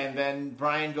 yeah. And then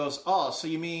Brian goes, oh, so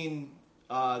you mean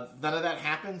none of that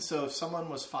happened? So if someone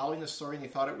was following the story and they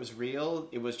thought it was real,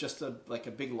 it was just a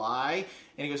big lie?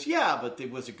 And he goes, yeah, but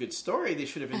it was a good story. They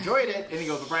should have enjoyed it. And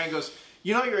but Brian goes,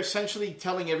 you know, you're essentially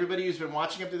telling everybody who's been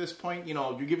watching up to this point, you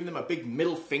know, you're giving them a big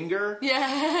middle finger.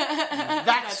 Yeah.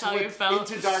 That's how what you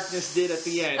felt. Into Darkness did at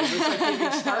the end. It was like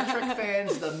giving Star Trek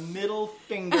fans the middle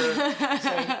finger,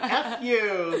 saying, F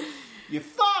you. You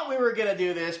thought we were going to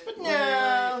do this, but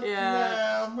no,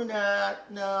 we're not.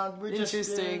 No, we're just...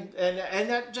 Interesting. And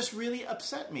that just really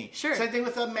upset me. Sure. Same thing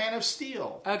with Man of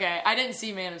Steel. Okay, I didn't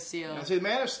see Man of Steel. So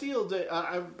Man of Steel...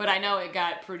 but I know it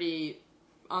got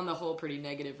on the whole, pretty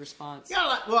negative response.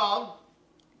 Yeah, well,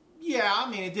 yeah, I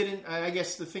mean, it didn't... I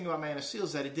guess the thing about Man of Steel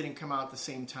is that it didn't come out at the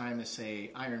same time as,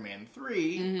 say, Iron Man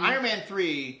 3. Mm-hmm. Iron Man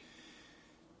 3...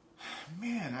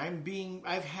 Man,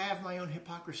 I have my own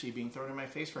hypocrisy being thrown in my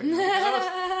face right now.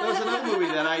 That was another movie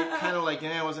that I kind of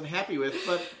I wasn't happy with,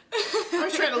 but I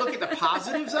was trying to look at the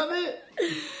positives of it.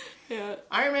 Yeah.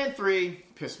 Iron Man 3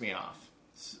 pissed me off.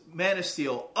 Man of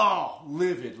Steel,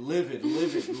 livid.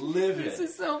 This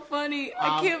is so funny.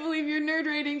 I can't believe your nerd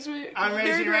ratings were I'm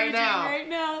raising right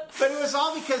now. But it was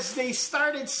all because they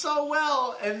started so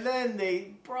well, and then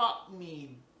they brought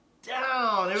me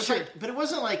down. It was but it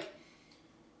wasn't like...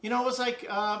 You know, it was like,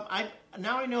 I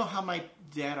know how my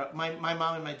dad, my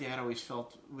mom and my dad always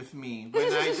felt with me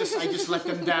when I just let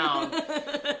them down.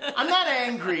 I'm not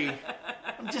angry.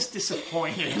 I'm just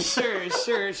disappointed.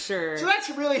 Sure. So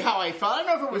that's really how I felt. I don't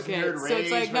know if it was nerd rage. So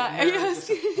it's like not...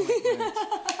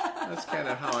 That's kind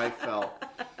of how I felt.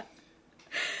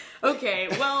 Okay,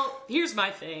 well, here's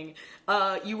my thing.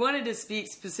 You wanted to speak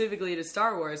specifically to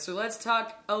Star Wars, so let's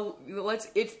talk.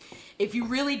 If you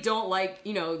really don't like,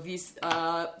 these,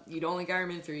 you don't like Iron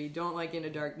Man 3, you don't like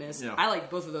Into Darkness. Yeah. I like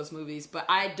both of those movies, but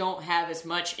I don't have as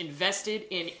much invested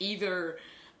in either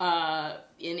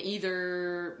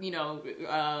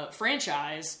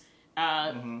franchise.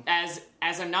 As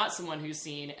I'm not someone who's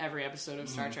seen every episode of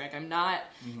Star Trek. I'm not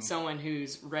someone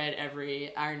who's read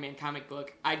every Iron Man comic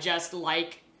book. I just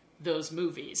like those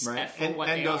movies, right?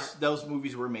 Those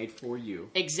movies were made for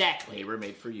you. Exactly, they were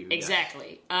made for you.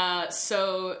 Exactly. Yes.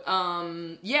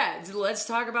 Let's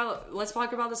talk about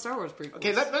the Star Wars prequels.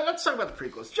 Okay, let's talk about the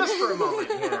prequels just for a moment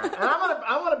here. And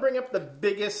I want to bring up the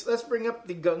biggest. Let's bring up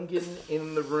the Gungan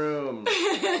in the room.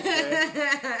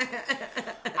 Okay?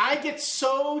 I get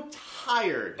so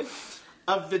tired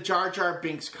of the Jar Jar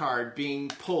Binks card being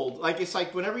pulled. It's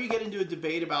like whenever you get into a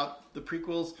debate about the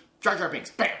prequels. Jar Jar Binks,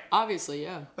 bam! Obviously,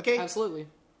 yeah. Okay? Absolutely.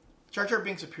 Jar Jar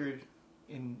Binks appeared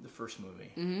in the first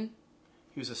movie. Mm-hmm.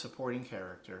 He was a supporting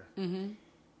character. Mm-hmm.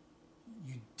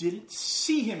 You didn't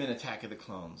see him in Attack of the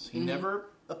Clones. He never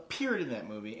appeared in that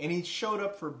movie, and he showed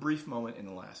up for a brief moment in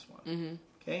the last one. Mm-hmm.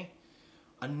 Okay?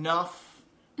 Enough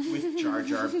with Jar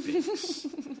Jar Binks.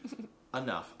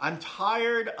 Enough. I'm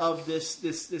tired of this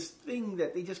thing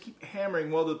that they just keep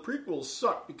hammering. Well, the prequels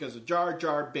suck because of Jar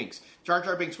Jar Binks. Jar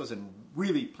Jar Binks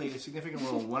really played a significant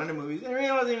role in one of the movies, and it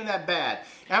wasn't even that bad.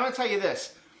 And I'm going to tell you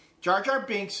this. Jar Jar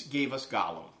Binks gave us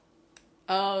Gollum.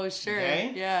 Oh, sure.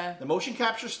 Okay? Yeah. The motion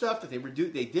capture stuff that they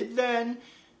did then...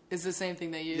 Is the same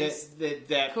thing they use.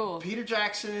 That cool. Peter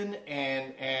Jackson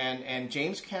and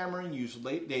James Cameron used.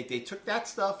 They took that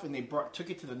stuff and they took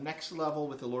it to the next level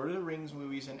with the Lord of the Rings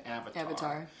movies and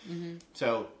Avatar. Mm-hmm.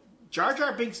 So Jar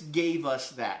Jar Binks gave us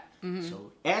that. Mm-hmm.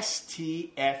 So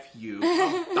STFU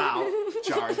about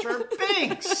Jar Jar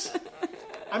Binks.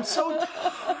 I'm so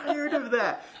tired of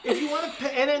that. If you want to,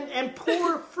 and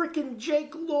poor freaking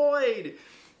Jake Lloyd.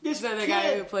 This the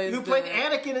guy who played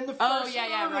Anakin in the first movie.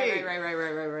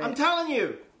 Right. I'm telling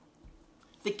you,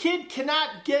 the kid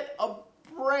cannot get a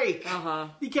break. Uh-huh.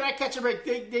 He cannot catch a break.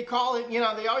 They call it,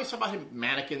 they always talk about him,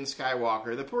 Anakin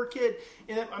Skywalker. The poor kid.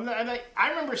 And I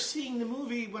remember seeing the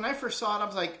movie when I first saw it. I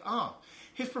was like, oh,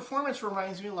 his performance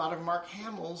reminds me a lot of Mark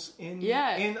Hamill's in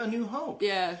A New Hope.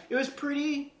 Yeah, it was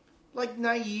pretty like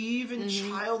naive and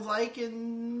childlike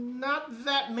and not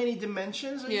that many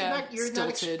dimensions. Yeah, you're not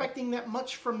expecting that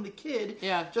much from the kid.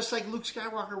 Yeah. Just like Luke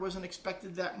Skywalker wasn't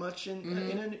expected that much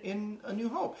in A New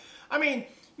Hope. I mean,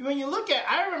 when you look at,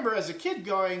 I remember as a kid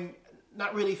going,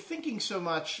 not really thinking so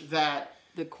much that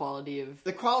the quality of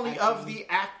the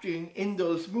acting in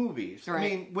those movies. Right. I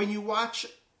mean, when you watch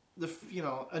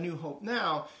A New Hope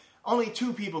now, only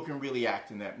two people can really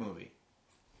act in that movie.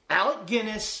 Alec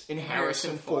Guinness and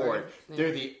Harrison Ford. Yeah.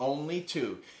 They're the only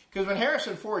two. Because when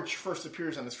Harrison Ford first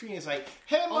appears on the screen, it's like,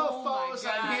 hey, mofos,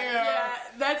 I'm here. Yeah,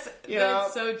 that's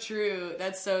so true.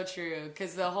 That's so true.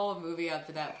 Because the whole movie up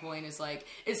to that point is like,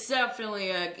 it's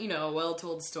definitely a,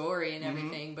 well-told story and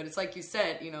everything. But it's like you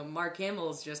said, Mark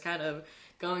Hamill's just kind of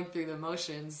going through the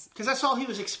motions. Because that's all he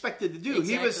was expected to do.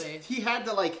 Exactly. He had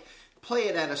to, play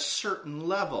it at a certain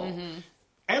level.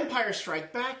 Empire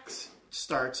Strikes Back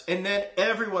starts, and then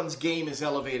everyone's game is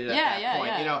elevated at that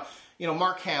point. Yeah.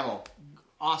 Mark Hamill,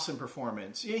 awesome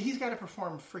performance. He's got to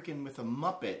perform freaking with a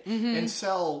Muppet and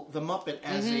sell the Muppet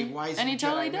as a wise and he Jedi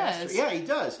totally master. does. Yeah, he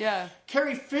does. Yeah.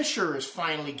 Carrie Fisher is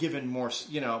finally given more,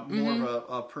 more of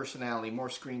a personality, more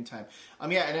screen time.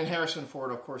 And then Harrison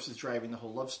Ford, of course, is driving the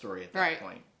whole love story at that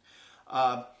point.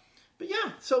 But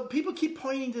yeah, so people keep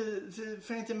pointing to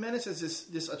Phantom Menace as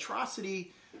this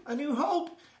atrocity. A New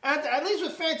Hope, at least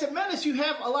with Phantom Menace, you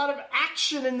have a lot of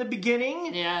action in the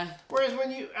beginning. Yeah. Whereas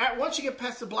once you get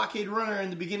past the blockade runner in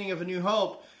the beginning of A New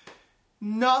Hope,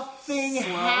 nothing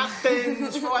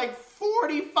happens for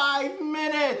 45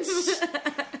 minutes.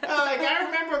 I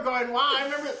remember going, wow,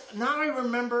 I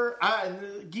remember,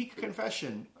 Geek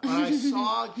Confession. When I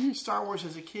saw Star Wars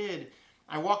as a kid,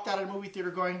 I walked out of the movie theater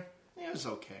going, it was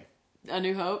okay. A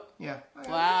New Hope? Yeah. Wow. It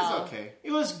was okay.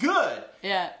 It was good.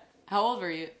 Yeah. How old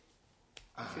were you?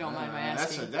 If you don't mind my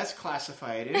asking. That's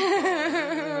classified info.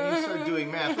 When you start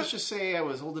doing math, let's just say I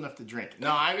was old enough to drink. No,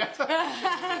 I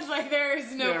was like, there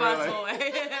is no possible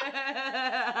way.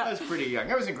 I was pretty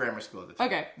young. I was in grammar school at the time.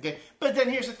 Okay. But then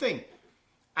here's the thing.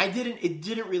 It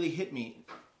didn't really hit me.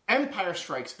 Empire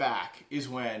Strikes Back is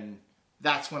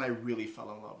that's when I really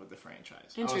fell in love with the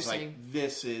franchise. Interesting. I was like,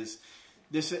 this is,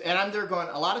 and I'm there going,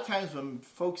 a lot of times when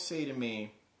folks say to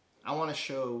me, I want to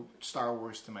show Star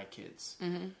Wars to my kids.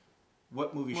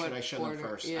 What movie should I show them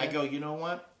first? Yeah. I go, you know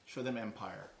what? Show them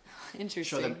Empire. Interesting.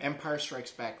 Show them Empire Strikes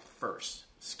Back first.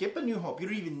 Skip A New Hope. You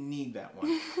don't even need that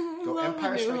one. Go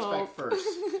Empire Strikes Back first.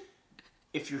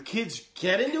 If your kids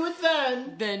get into it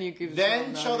then you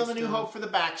can show them A New Hope for the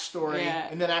backstory. Yeah.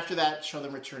 And then after that, show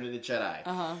them Return of the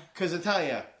Jedi. Because I tell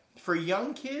you, for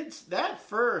young kids, that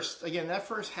first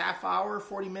half hour,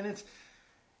 40 minutes,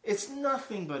 it's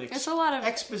nothing but it's a lot of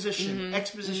exposition,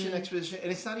 exposition,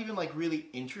 and it's not even really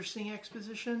interesting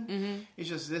exposition. It's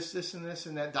just this, and this,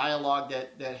 and that dialogue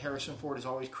that Harrison Ford is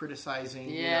always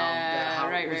criticizing. How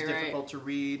it was difficult to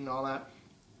read and all that.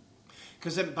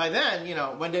 Because by then,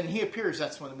 when he appears,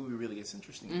 that's when the movie really gets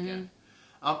interesting again.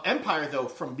 Empire, though,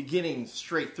 from beginning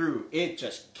straight through, it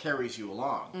just carries you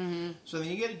along. So then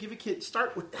you got to give a kid,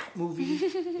 start with that movie.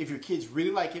 If your kids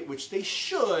really like it, which they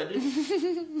should,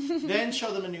 then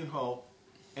show them A New Hope,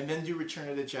 and then do Return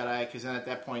of the Jedi, because then at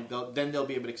that point, they'll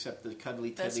be able to accept the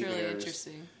cuddly teddy bears. That's really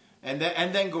interesting. And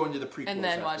then go into the prequels. And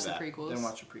then watch the prequels. Then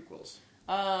watch the prequels.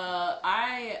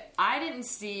 I didn't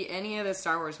see any of the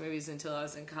Star Wars movies until I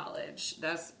was in college.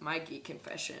 That's my geek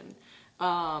confession.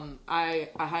 I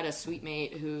had a sweet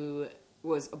mate who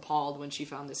was appalled when she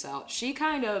found this out. She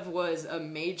kind of was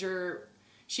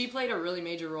she played a really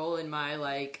major role in my,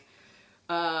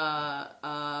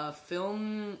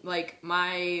 film,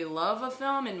 my love of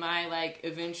film and my,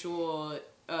 eventual,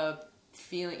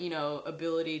 feeling,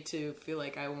 ability to feel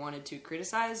like I wanted to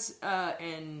criticize,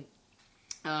 and,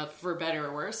 for better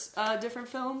or worse, different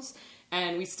films.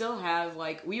 And we still have,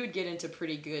 we would get into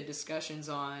pretty good discussions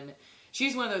on...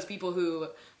 She's one of those people who,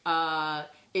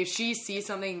 if she sees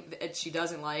something that she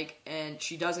doesn't like and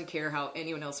she doesn't care how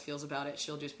anyone else feels about it,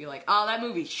 she'll just be like, "Oh, that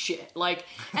movie's shit." And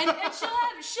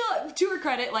she'll, to her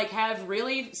credit, have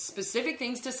really specific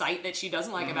things to cite that she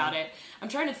doesn't like about it. I'm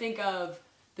trying to think of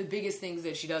the biggest things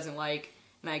that she doesn't like,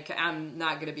 and I'm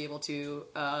not going to be able to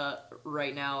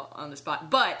right now on the spot.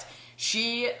 But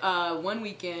she, one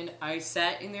weekend, I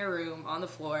sat in their room on the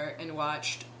floor and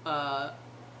watched.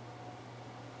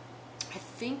 I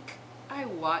think I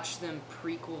watched them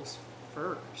prequels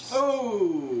first.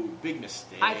 Oh, big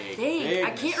mistake. I think.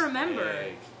 I can't remember.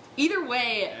 Either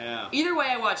way,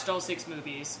 I watched all 6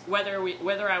 movies. Whether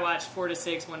I watched 4 to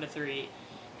 6, 1 to 3.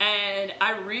 And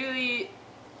I really...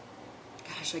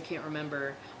 Gosh, I can't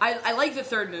remember. I like the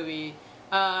 3rd movie.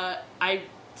 I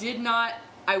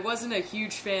wasn't a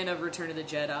huge fan of Return of the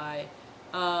Jedi.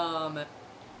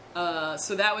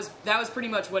 So that was pretty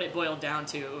much what it boiled down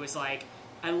to. It was like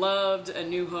I loved A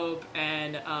New Hope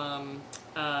and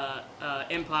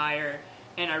Empire,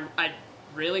 and I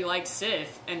really liked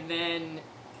Sith, and then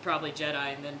probably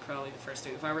Jedi, and then probably the first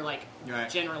two. If I were like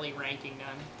generally ranking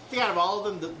them, I think out of all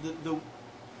of them,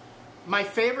 my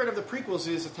favorite of the prequels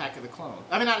is Attack of the Clones.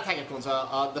 I mean, not Attack of the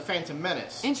Clones, The Phantom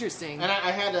Menace. Interesting. And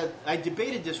I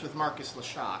debated this with Marcus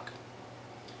Leshock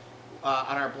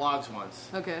on our blogs once.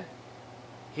 Okay.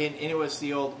 And it was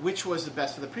the old, which was the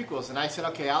best of the prequels? And I said,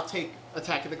 okay, I'll take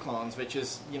Attack of the Clones, which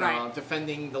is,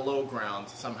 defending the low ground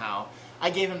somehow. I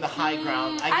gave him the high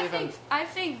ground. I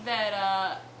think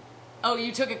that... Oh,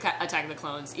 you took Attack of the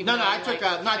Clones. I took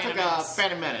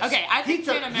Phantom Menace. Okay, I think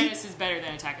Phantom Menace is better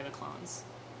than Attack of the Clones.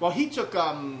 Well, he took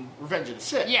Revenge of the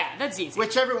Sith. Yeah, that's easy.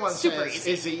 Which everyone Super says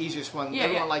easy. is the easiest one. Yeah,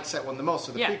 everyone likes that one the most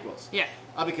of the prequels. Yeah.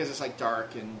 Because it's like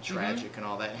dark and tragic and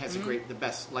all that. It has the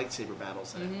best lightsaber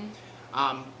battles in it.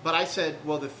 But I said,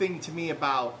 well, the thing to me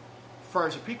about, as far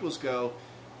as the prequels go,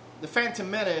 the Phantom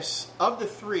Menace, of the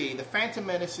three, the Phantom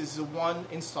Menace is the one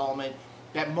installment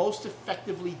that most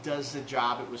effectively does the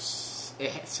job it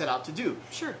set out to do.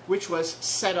 Sure. Which was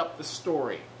set up the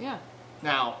story. Yeah.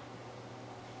 Now,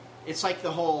 it's like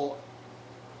the whole,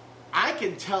 I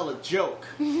can tell a joke,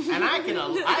 and I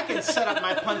can set up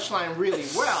my punchline really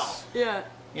well. Yeah.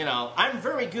 I'm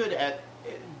very good at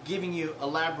giving you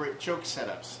elaborate joke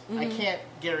setups. I can't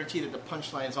guarantee that the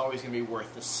punchline is always going to be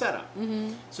worth the setup.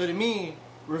 So to me,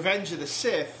 Revenge of the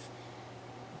Sith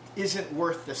isn't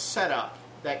worth the setup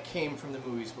that came from the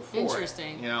movies before.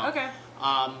 Interesting. Okay.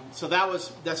 So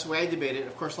that's the way I debated.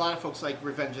 Of course, a lot of folks like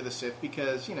Revenge of the Sith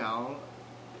because,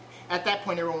 at that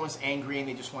point everyone was angry and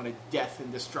they just wanted death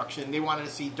and destruction. They wanted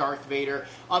to see Darth Vader.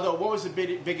 Although, what was the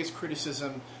biggest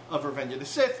criticism of Revenge of the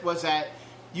Sith was that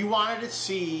you wanted to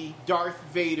see Darth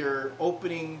Vader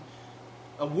opening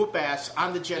a whoop-ass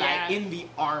on the Jedi in the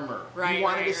armor. You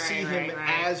wanted to see him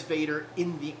as Vader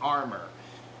in the armor.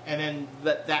 And then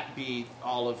let that be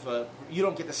all of... you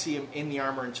don't get to see him in the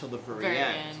armor until the very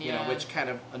end, which kind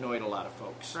of annoyed a lot of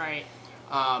folks. Right.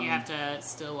 You have to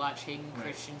still watch Hayden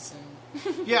Christensen.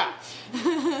 Yeah.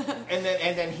 And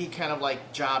then he kind of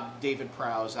like jobbed David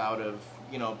Prowse out of,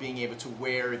 being able to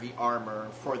wear the armor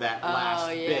for that last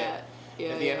bit.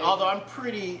 At the end. Although I'm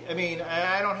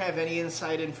I don't have any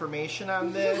inside information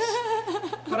on this,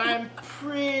 but I'm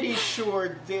pretty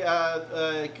sure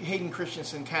Hayden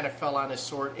Christensen kind of fell on his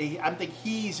sword. I think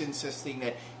he's insisting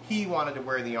that he wanted to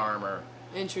wear the armor.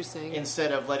 Interesting.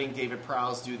 Instead of letting David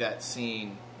Prowse do that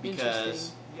scene,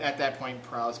 because at that point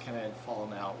Prowse kind of had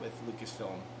fallen out with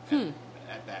Lucasfilm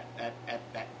at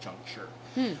that juncture.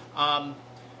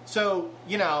 So,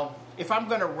 if I'm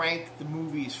going to rank the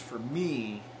movies for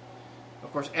me,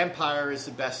 of course, Empire is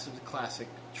the best of the classic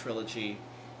trilogy.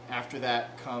 After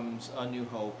that comes A New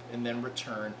Hope, and then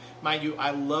Return. Mind you,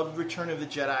 I love Return of the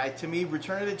Jedi. To me,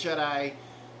 Return of the Jedi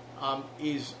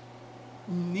is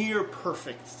near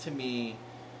perfect to me,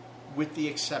 with the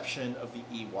exception of the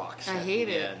Ewoks. I hate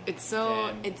it. It's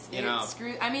so... It's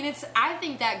screwed. I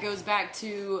think that goes back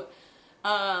to...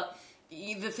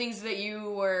 the things that you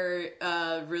were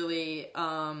really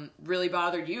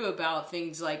bothered you about,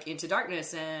 things like Into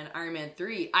Darkness and Iron Man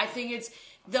 3. I think it's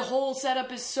the whole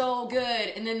setup is so good,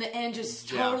 and then the end just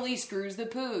totally screws the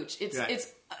pooch.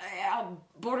 It's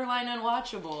borderline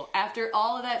unwatchable after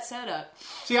all of that setup.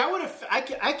 See,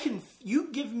 you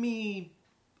give me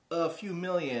a few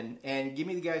million and give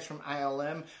me the guys from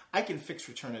ILM, I can fix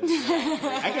Return of the Jedi.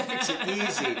 I can fix it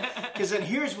easy. Because then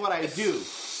here's what I do.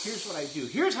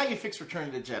 Here's how you fix Return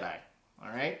of the Jedi. All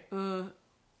right?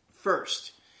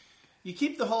 First, you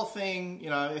keep the whole thing,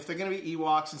 if they're going to be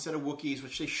Ewoks instead of Wookiees,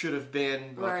 which they should have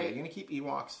been, okay, you're going to keep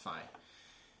Ewoks, fine.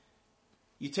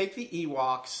 You take the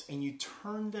Ewoks and you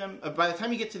turn them, by the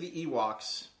time you get to the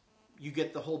Ewoks, you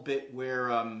get the whole bit where...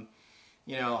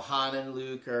 Han and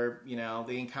Luke are,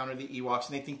 they encounter the Ewoks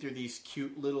and they think they're these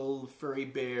cute little furry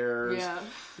bears. Yeah.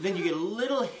 But then you get a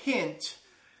little hint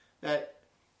that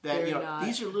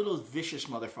these are little vicious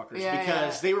motherfuckers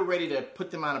because they were ready to put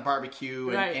them on a barbecue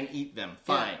and eat them.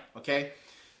 Fine. Okay?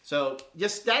 So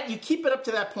just that, you keep it up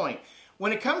to that point.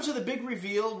 When it comes to the big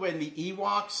reveal when the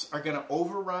Ewoks are going to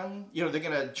overrun, they're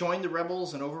going to join the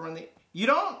rebels and overrun you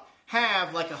don't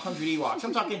have like 100 Ewoks.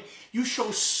 I'm talking, you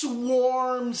show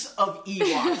swarms of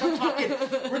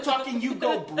Ewoks. We're talking you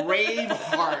go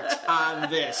Braveheart on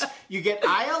this. You get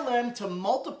ILM to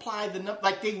multiply the number,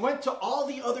 like they went to all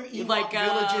the other Ewok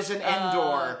villages in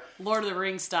Endor. Lord of the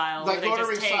Rings style. Like Lord of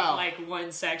the Rings style. Like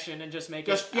one section and just make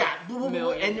it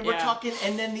million. And we're talking,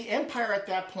 and then the Empire at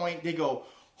that point, they go,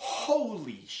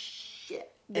 holy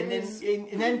shit.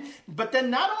 But then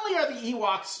not only are the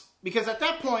Ewoks because at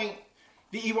that point,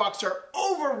 the Ewoks are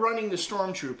overrunning the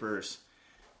stormtroopers.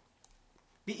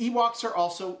 The Ewoks are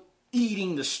also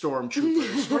eating the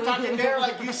stormtroopers. We're talking there,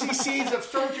 like, you see scenes of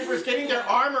stormtroopers getting their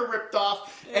armor ripped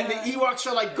off, and the Ewoks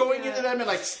are, like, going into them and,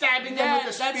 like, stabbing them with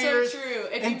the spears. That's so true.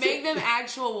 If you make them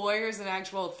actual warriors and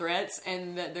actual threats,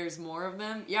 and that there's more of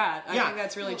them, I think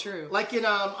that's really true. Like in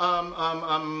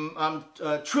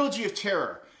Trilogy of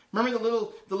Terror. Remember the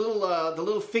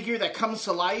little figure that comes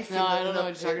to life? No, I don't know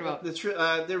what you're talking about. That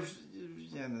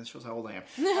shows how old I am.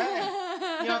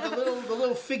 The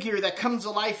little figure that comes to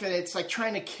life, and it's like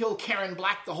trying to kill Karen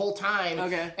Black the whole time.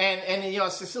 Okay. And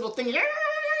it's this little thing.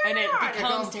 And it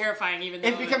becomes terrifying, even though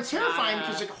it becomes terrifying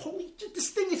because like, holy, this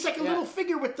thing is like a little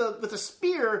figure with a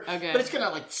spear, but it's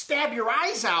gonna like stab your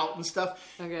eyes out and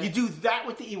stuff. Okay. You do that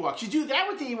with the Ewoks. You do that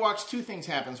with the Ewoks. Two things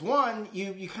happens. One,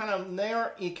 you kind of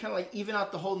like even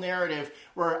out the whole narrative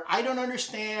where I don't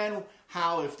understand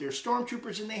how if they're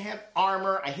stormtroopers and they have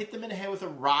armor, I hit them in the head with a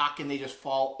rock and they just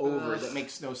fall over. That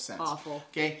makes no sense. Awful.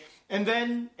 Okay, and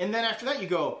then after that you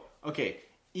go, okay,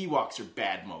 Ewoks are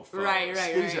bad mofos. Right.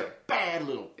 These are bad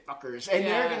little fuckers, and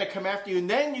they're gonna come after you. And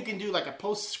then you can do like a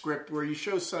postscript where you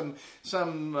show some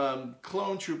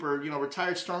clone trooper,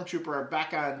 retired stormtrooper, are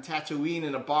back on Tatooine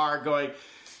in a bar going,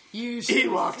 "You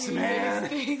Ewoks, man,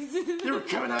 they were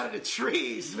coming out of the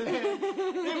trees, man.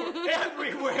 They were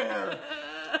everywhere.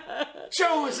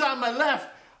 Joe was on my left.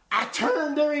 I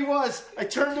turned, there he was. I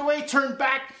turned away, turned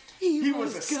back." He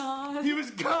was gone. He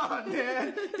was gone,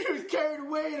 man. He was carried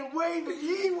away in a wave of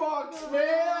Ewoks,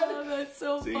 man. Oh, that's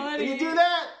so funny. And you do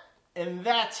that, and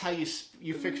that's how you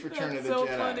fix Return of the Jedi.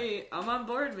 That's so funny. I'm on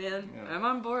board, man. Yeah. I'm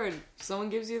on board. If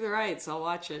someone gives you the rights, I'll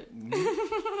watch it.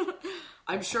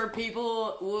 I'm sure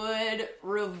people would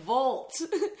revolt.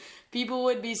 People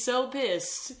would be so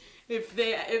pissed if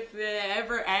they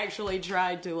ever actually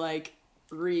tried to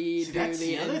redo that's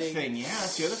the other ending. thing. Yeah,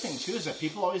 that's the other thing too, is that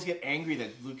people always get angry that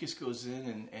Lucas goes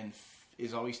in and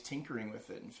is always tinkering with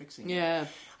it and fixing it. Yeah.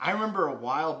 I remember a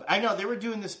while, I know they were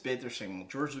doing this bit, they're saying, well,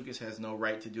 George Lucas has no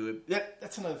right to do it.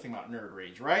 That's another thing about nerd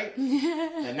rage, right?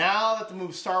 And now that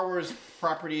the Star Wars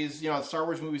properties, Star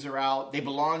Wars movies are out, they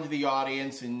belong to the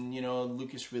audience, and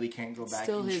Lucas really can't go back.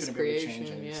 Still and his shouldn't creation, be able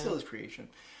to change it. yeah. It's still his creation.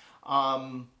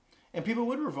 And people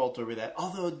would revolt over that.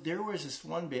 Although there was this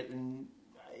one bit, and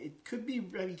it could be,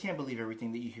 you can't believe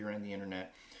everything that you hear on the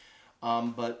internet.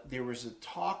 But there was a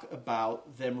talk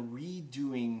about them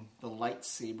redoing the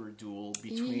lightsaber duel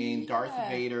between Darth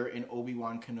Vader and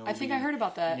Obi-Wan Kenobi. I think I heard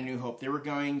about that. In A New Hope. They were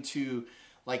going to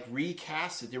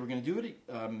recast it. They were going to do it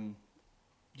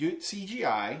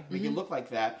CGI, make it look like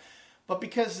that. But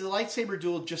because the lightsaber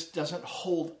duel just doesn't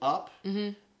hold up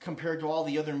compared to all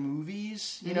the other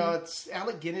movies, it's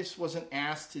Alec Guinness wasn't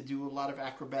asked to do a lot of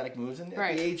acrobatic moves, and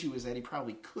at the age he was at, he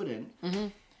probably couldn't.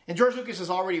 And George Lucas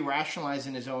has already rationalized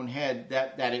in his own head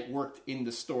that it worked in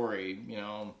the story,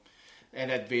 and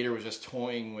that Vader was just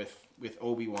toying with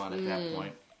Obi-Wan at that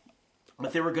point.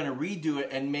 But they were going to redo it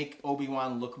and make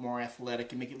Obi-Wan look more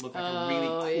athletic and make it look like a really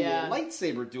cool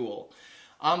lightsaber duel.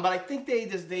 But I think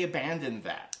they abandoned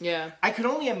that. Yeah. I could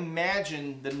only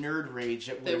imagine the nerd rage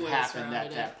that would have happened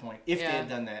at that point if they had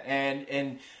done that.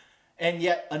 And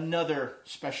yet another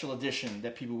special edition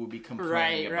that people would be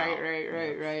complaining about.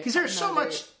 Right. Because there's so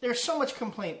much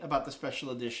complaint about the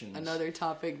special editions. Another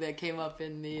topic that came up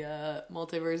in the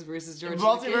Multiverse versus George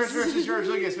Lucas. Lucas. Multiverse versus George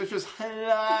Lucas, which was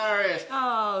hilarious.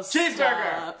 Oh,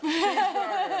 Cheeseburger!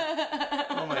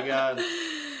 Oh my god.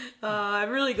 I'm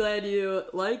really glad you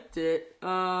liked it.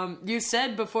 You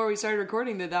said before we started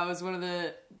recording that was one of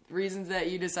the reasons that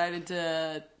you decided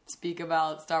to speak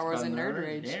about Star Wars and Nerd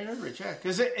Rage. Yeah, Nerd Rage, yeah.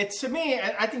 Because it's, to me,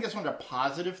 I think that's one of the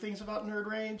positive things about Nerd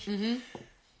Rage.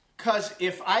 Because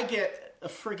if I get a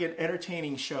friggin'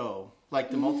 entertaining show like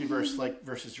the Multiverse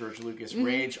versus George Lucas,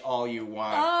 rage all you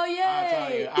want. Oh, yay!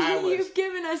 I'll tell you, You've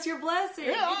given us your blessing.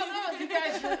 Yeah, no, you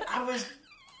guys, I was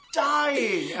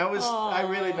dying.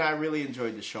 I really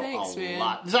enjoyed the show a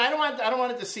lot. So I don't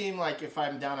want it to seem like if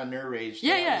I'm down on Nerd Rage, I'm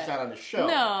just not on the show.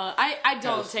 No, I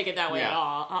don't take it that way at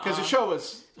all. Because the show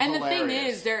was and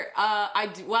hilarious. The thing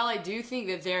is, while I do think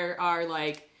that there are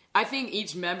I think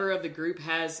each member of the group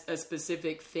has a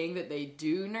specific thing that they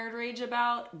do nerd rage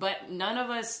about, but none of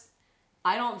us.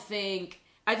 I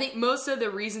think most of the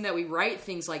reason that we write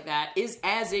things like that is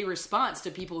as a response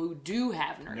to people who do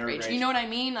have nerd rage. You know what I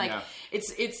mean?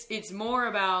 It's more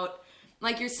about,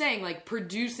 like you're saying,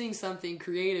 producing something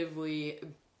creatively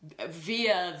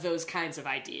via those kinds of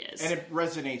ideas. And it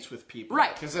resonates with people.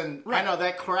 Right. Because then I know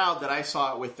that crowd that I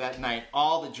saw it with that night,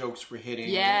 all the jokes were hitting.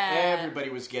 Yeah. Everybody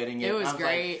was getting it. It was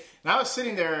great. Like, and I was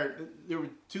sitting there were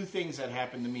two things that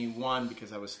happened to me. One,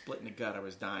 because I was splitting the gut, I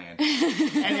was dying.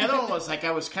 And the other one was like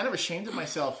I was kind of ashamed of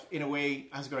myself in a way.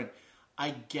 I was going,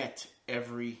 I get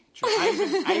every joke.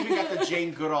 I even got the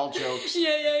Jane Goodall jokes.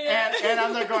 Yeah. And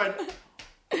I'm there going,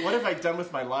 what have I done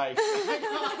with my life?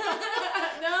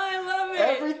 No, I love it.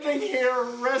 Everything here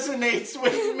resonates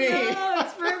with me. No,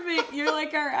 it's perfect. You're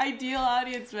like our ideal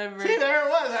audience member. See, there it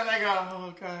was. And I go,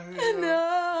 oh, God.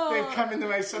 No. They've come into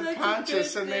my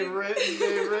subconscious and they've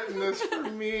written this for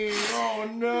me. Oh,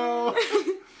 no.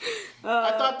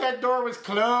 I thought that door was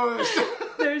closed.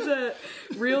 There's a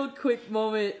real quick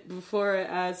moment before I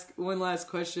ask one last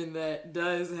question that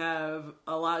does have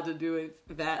a lot to do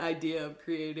with that idea of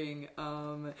creating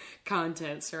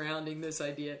content surrounding this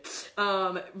idea.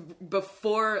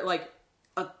 Before, like,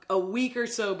 a week or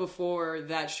so before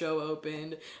that show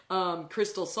opened,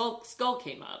 Crystal Skull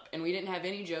came up. And we didn't have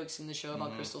any jokes in the show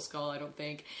about Crystal Skull, I don't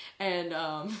think. And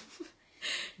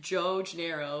Joe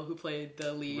Gennaro, who played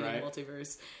the lead in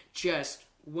Multiverse, just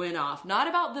went off. Not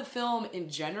about the film in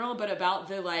general, but about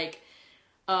the, like,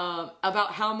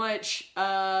 about how much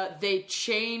they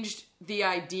changed the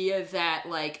idea that,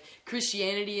 like,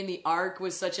 Christianity in the Ark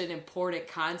was such an important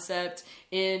concept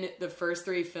in the first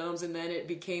three films, and then it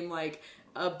became, like,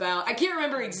 about, I can't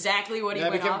remember exactly what he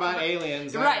went off about about.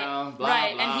 Aliens, right, blah,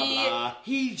 right, blah, and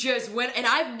he just went, and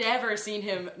I've never seen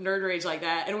him nerd rage like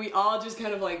that, and we all just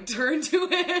kind of like turned to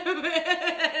him,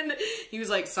 and he was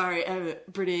like, "Sorry, I'm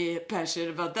pretty passionate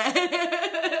about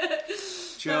that."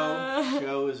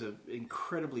 Joe is an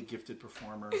incredibly gifted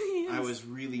performer. I was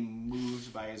really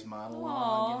moved by his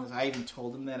monologue. I even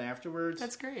told him that afterwards.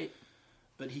 That's great.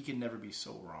 But he can never be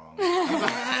so wrong.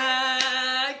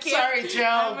 Sorry, Joe.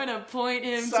 I'm going to point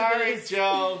him to this.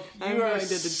 Joe. I'm going to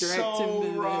direct him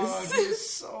to wrong. this. You're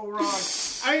so wrong.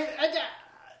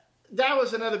 That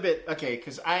was another bit. Okay,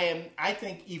 because I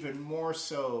think even more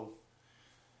so,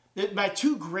 that my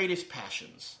two greatest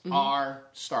passions are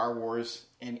Star Wars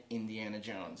and Indiana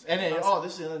Jones. And then,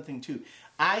 this is another thing too.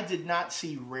 I did not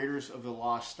see Raiders of the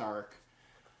Lost Ark.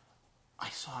 I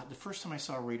saw it, the first time I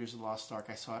saw Raiders of the Lost Ark,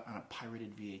 I saw it on a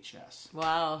pirated VHS.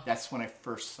 Wow. That's when I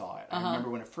first saw it. I remember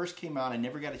when it first came out, I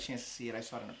never got a chance to see it. I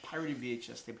saw it on a pirated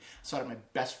VHS tape. I saw it at my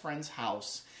best friend's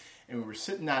house, and we were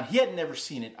sitting down. He had never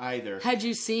seen it either.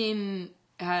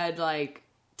 Had like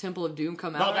Temple of Doom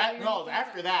come out?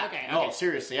 After that. Okay. No,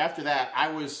 seriously, after that, I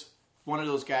was one of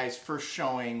those guys first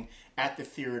showing at the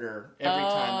theater every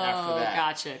time after that.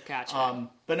 Gotcha.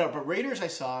 But Raiders I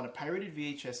saw on a pirated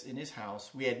VHS in his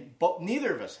house. We had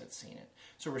neither of us had seen it.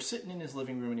 So we're sitting in his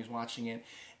living room and he's watching it.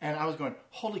 And I was going,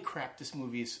 holy crap, this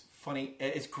movie is funny.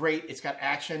 It's great. It's got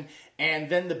action. And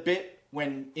then the bit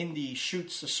when Indy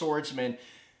shoots the swordsman,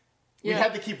 we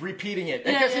had to keep repeating it.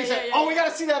 Because he said, we got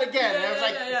to see that again. And I was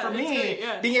like, for me,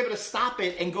 being able to stop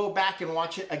it and go back and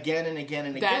watch it again and again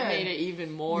and again. That made it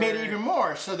even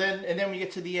more. So then we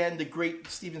get to the end, the great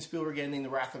Steven Spielberg ending,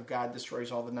 the wrath of God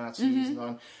destroys all the Nazis. And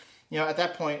on. At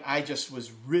that point, I just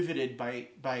was riveted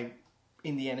by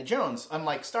Indiana Jones.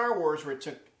 Unlike Star Wars, where it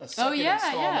took a second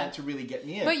installment to really get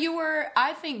me in. But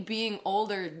I think being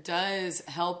older does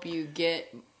help you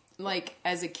get... Like,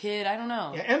 as a kid, I don't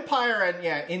know. Yeah, Empire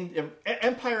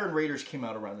and Raiders came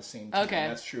out around the same time. Okay.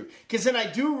 That's true. Because then I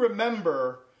do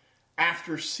remember,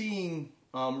 after seeing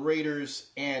Raiders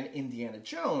and Indiana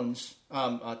Jones,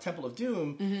 Temple of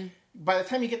Doom, by the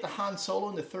time you get to Han Solo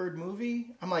in the third movie,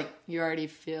 I'm like... You already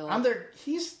feel... I'm there...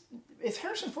 It's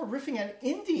Harrison Ford riffing on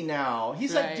Indy now.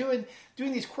 He's like doing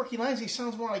these quirky lines. He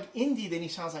sounds more like Indy than he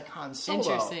sounds like Han Solo.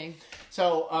 Interesting.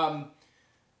 So,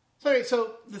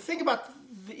 so the thing about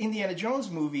the Indiana Jones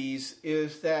movies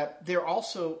is that they're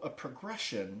also a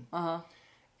progression.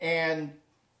 And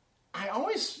I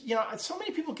always, so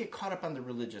many people get caught up on the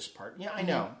religious part. Yeah, I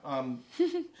know.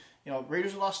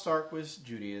 Raiders of the Lost Ark was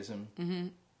Judaism.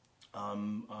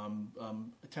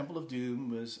 Temple of Doom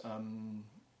was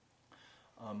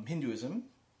Hinduism.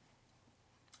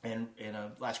 And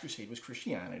Last Crusade was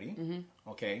Christianity.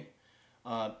 Okay.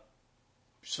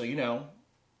 So,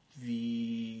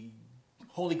 the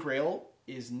Holy Grail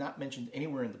is not mentioned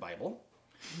anywhere in the Bible.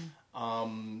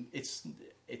 It's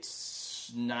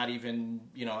not even,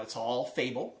 it's all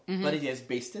fable, but it is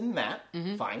based in that.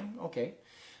 Fine, okay.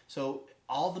 So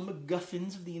all the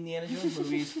MacGuffins of the Indiana Jones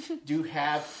movies do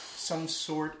have some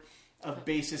sort of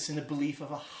basis in the belief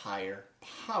of a higher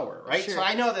power, right? Sure. So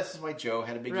I know this is why Joe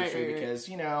had a big issue because,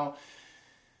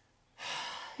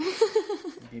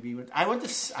 maybe I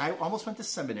almost went to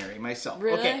seminary myself.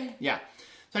 Really? Okay, yeah.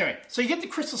 So anyway, so you get the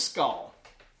Crystal Skull.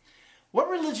 What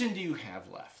religion do you have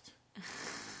left?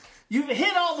 You've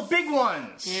hit all the big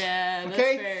ones. Yeah, that's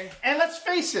okay? fair. And let's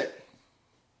face it,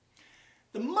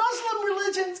 the Muslim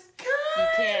religion's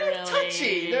kind of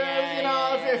touchy.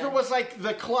 If it was like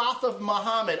the cloth of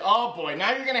Muhammad, oh boy,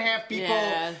 now you're going to have people,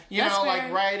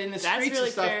 like riot in the streets and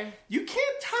stuff. Fair. You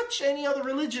can't touch any other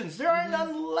religions. There are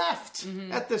none left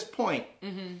at this point.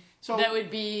 Mm-hmm. So that would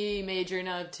be major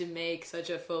enough to make such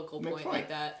a focal point like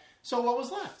that. So what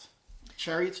was left?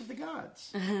 Chariots of the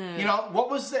Gods. What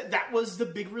was that? That was the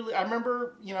big I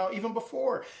remember, even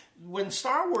before when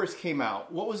Star Wars came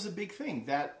out, what was the big thing?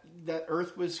 That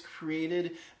Earth was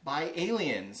created by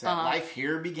aliens. That life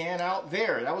here began out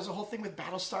there. That was the whole thing with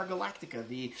Battlestar Galactica,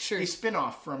 the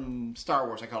spin-off from Star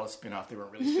Wars. I call it a spin-off. They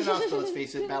weren't really spin-offs, but let's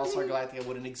face it, Battlestar Galactica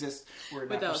wouldn't exist were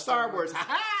it not for Star Wars.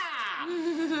 Ha-ha!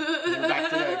 Back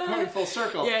to that, coming full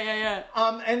circle. Yeah.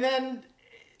 And then...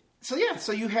 So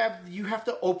you have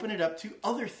to open it up to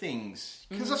other things.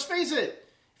 Because let's face it,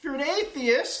 if you're an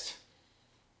atheist,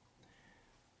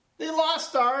 the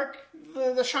Lost Ark,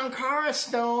 the Shankara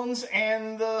stones,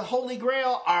 and the Holy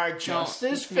Grail are just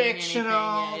as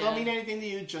fictional. Don't mean anything to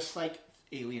you, just like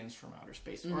aliens from outer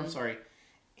space. Or I'm sorry,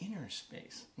 inner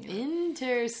space.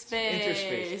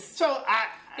 Interspace. So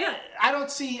I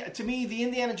don't see, to me, the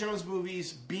Indiana Jones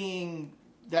movies being,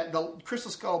 that the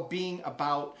Crystal Skull being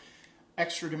about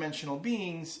extra-dimensional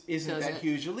beings isn't that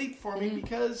huge a leap for me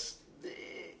because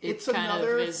it's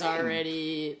another kind of is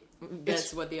already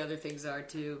that's what the other things are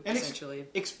too, and essentially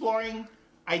exploring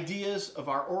ideas of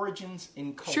our origins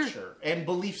in culture and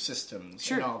belief systems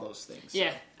and all those things.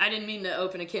 Yeah, I didn't mean to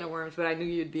open a can of worms, but I knew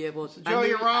you'd be able to. Joe,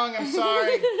 you're wrong. I'm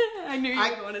sorry. I knew you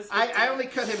would want to. I only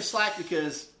cut him slack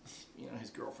because his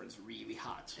girlfriend's really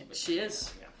hot. She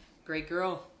is. Yeah. Great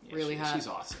girl. Yeah, really hot. She's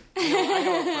awesome. I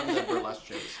know her from the burlesque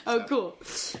shows. Oh, cool.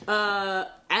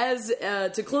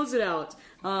 To close it out,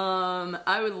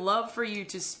 I would love for you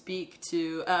to speak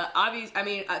to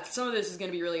some of this is going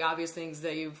to be really obvious things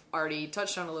that you've already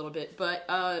touched on a little bit, but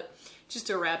just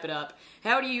to wrap it up,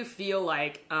 how do you feel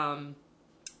like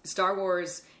Star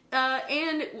Wars,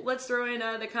 and let's throw in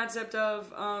the concept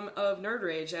of nerd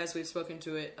rage, as we've spoken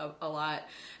to it a lot.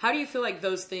 How do you feel like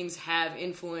those things have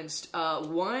influenced,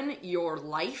 one, your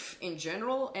life in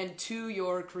general, and two,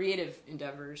 your creative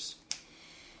endeavors?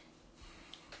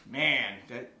 Man,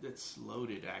 that's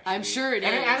loaded, actually. I'm sure it is.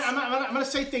 I'm going to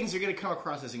say things that are going to come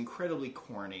across as incredibly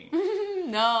corny.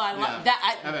 No, I love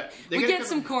that. We get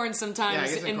some corn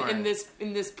sometimes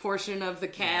in this portion of the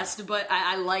cast, but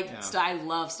I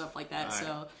love stuff like that. Right.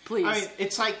 So please, I mean,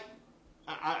 it's like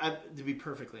to be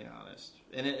perfectly honest,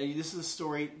 and this is a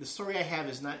story. The story I have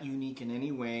is not unique in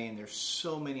any way, and there's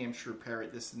so many I'm sure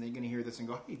parrot this, and they're going to hear this and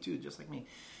go, "Hey, dude, just like me."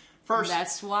 First,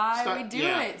 that's why we do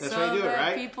it. That's why we do it,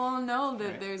 right? People know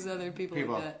that there's other people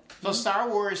like that. So Star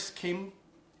Wars came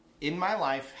in my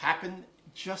life, happened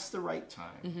just the right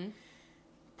time. Mm-hmm.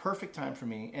 Perfect time for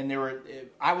me. And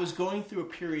I was going through a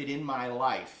period in my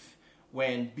life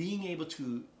when being able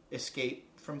to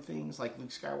escape from things like Luke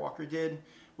Skywalker did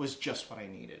was just what I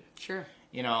needed. Sure.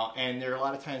 And there are a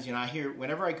lot of times, I hear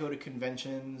whenever I go to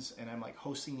conventions and I'm like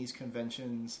hosting these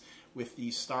conventions with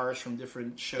these stars from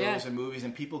different shows and movies,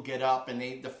 and people get up and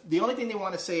the only thing they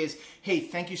want to say is, "Hey,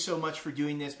 thank you so much for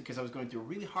doing this because I was going through a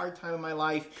really hard time in my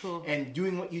life, and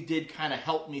doing what you did kind of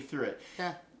helped me through it."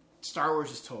 Yeah. Star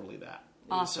Wars is totally that.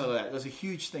 Awesome. So that was a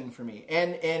huge thing for me,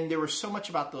 and there was so much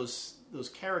about those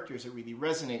characters that really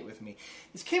resonate with me.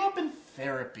 This came up in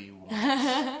therapy once.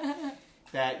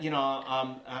 That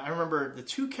I remember the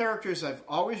two characters I've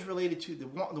always related to,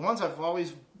 the ones I've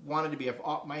always wanted to be.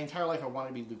 My entire life I wanted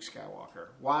to be Luke Skywalker.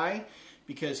 Why?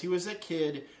 Because he was that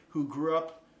kid who grew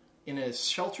up in a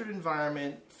sheltered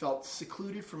environment, felt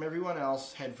secluded from everyone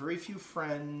else, had very few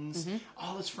friends. Mm-hmm.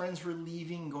 All his friends were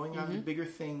leaving, going on to bigger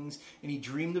things, and he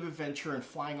dreamed of adventure and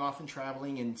flying off and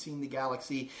traveling and seeing the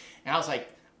galaxy. And I was like,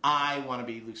 I want to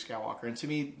be Luke Skywalker. And to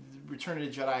me, Return of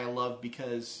the Jedi I love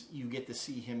because you get to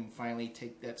see him finally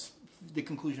take the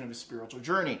conclusion of his spiritual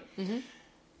journey. Mm-hmm.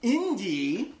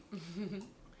 Indy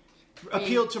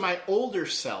appealed to my older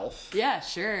self. Yeah,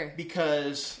 sure.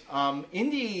 Because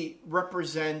Indy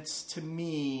represents to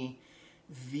me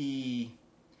the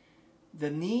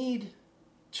need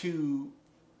to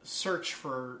search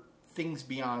for things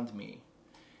beyond me.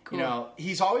 Cool.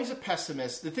 He's always a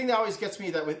pessimist. The thing that always gets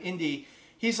me that with Indy,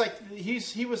 he was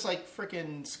like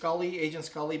freaking Scully, Agent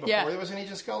Scully before there was an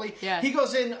Agent Scully. Yeah. He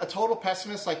goes in a total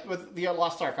pessimist, like with the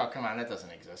Lost Ark. Oh, come on, that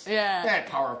doesn't exist. Yeah. That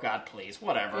power of God, please,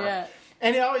 whatever. Yeah.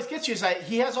 And it always gets you is that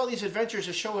he has all these adventures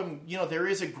to show him, there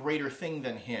is a greater thing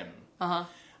than him. Uh-huh.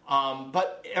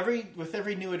 But with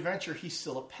every new adventure, he's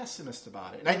still a pessimist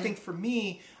about it. And I think for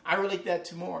me, I relate that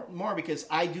to more because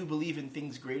I do believe in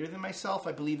things greater than myself.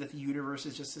 I believe that the universe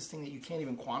is just this thing that you can't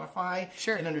even quantify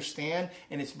and understand,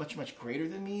 and it's much, much greater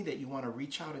than me that you want to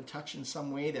reach out and touch in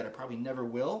some way that I probably never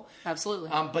will. Absolutely.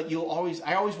 But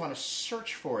I always want to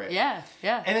search for it. Yeah,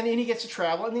 yeah. And then Indy gets to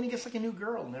travel, and then he gets like a new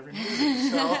girl in every movie.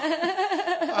 So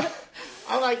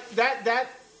I like that.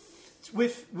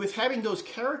 With having those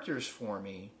characters for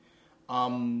me.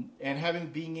 And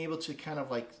being able to kind of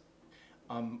like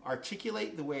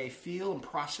articulate the way I feel and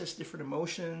process different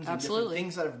emotions and different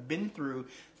things that I've been through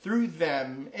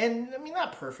them. And I mean,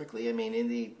 not perfectly. I mean,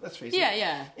 Indy, let's face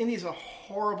it. Indy's a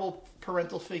horrible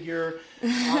parental figure.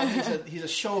 He's a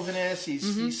chauvinist.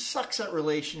 He sucks at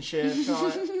relationships.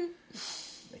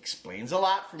 Explains a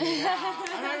lot for me now.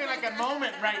 I'm having like a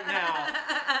moment right now.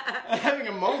 I'm having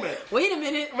a moment. Wait a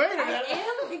minute. I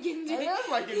am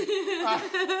liking it.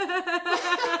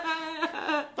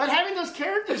 But having those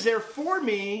characters there for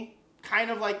me kind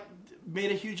of like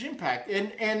made a huge impact.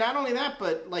 And not only that,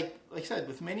 but like I said,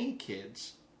 with many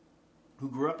kids who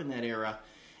grew up in that era,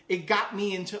 it got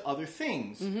me into other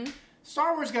things. Mm-hmm.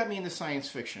 Star Wars got me into science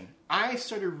fiction. I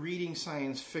started reading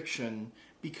science fiction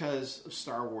because of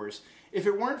Star Wars. If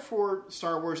it weren't for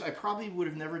Star Wars, I probably would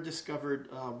have never discovered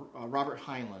Robert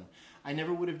Heinlein. I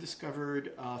never would have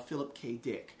discovered Philip K.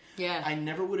 Dick. Yeah. I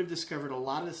never would have discovered a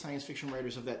lot of the science fiction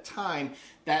writers of that time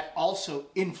that also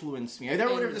influenced me. I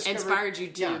never would have discovered... Inspired you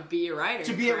to be a writer.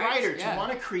 To be a writer, to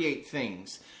want to create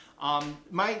things.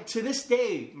 To this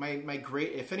day, my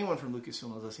great, if anyone from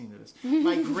Lucasfilm is listening to this,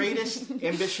 my greatest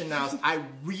ambition now is I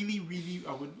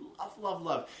would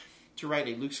love to write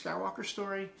a Luke Skywalker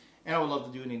story. And I would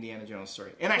love to do an Indiana Jones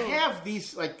story. And I have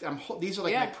these, these are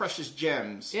my precious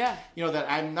gems. Yeah. That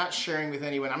I'm not sharing with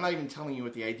anyone. I'm not even telling you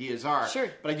what the ideas are. Sure.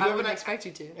 But I wouldn't expect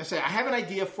you to. I have an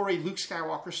idea for a Luke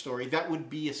Skywalker story that would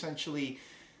be essentially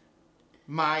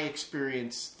my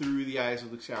experience through the eyes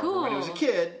of Luke Skywalker when I was a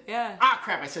kid. Yeah.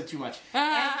 Crap! I said too much.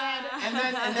 And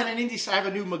then an Indy. I have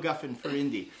a new MacGuffin for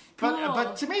Indy.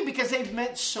 But to me, because they've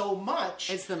meant so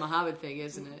much. It's the Muhammad thing,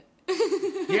 isn't it?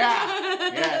 Yeah.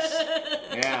 Yes.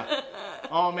 Yeah.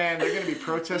 Oh man, they're going to be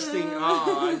protesting.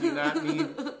 Oh, I do not need.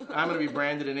 I'm going to be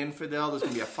branded an infidel. There's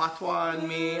going to be a fatwa on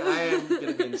me. I am going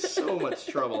to be in so much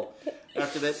trouble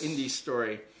after that Indy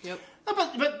story. Yep.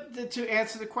 But to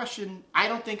answer the question, I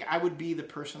don't think I would be the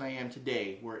person I am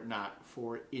today were it not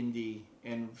for Indy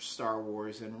and Star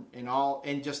Wars and all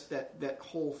and just that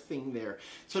whole thing there.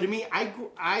 So to me,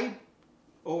 I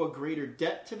owe a greater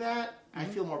debt to that. I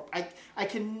feel more. I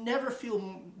can never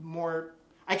feel more.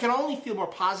 I can only feel more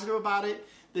positive about it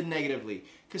than negatively,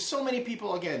 because so many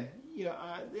people, again,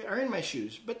 are in my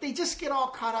shoes, but they just get all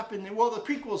caught up in the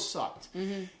prequels sucked.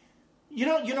 Mm-hmm. You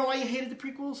know why you hated the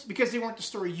prequels? Because they weren't the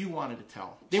story you wanted to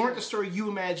tell. They weren't the story you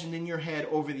imagined in your head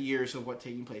over the years of what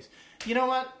taking place. You know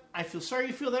what? I feel sorry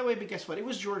you feel that way, but guess what? It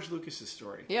was George Lucas's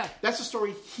story. Yeah, that's the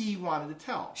story he wanted to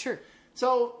tell. Sure.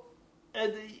 So.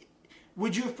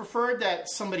 Would you have preferred that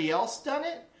somebody else done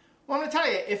it? Well, I'm going to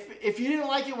tell you, if you didn't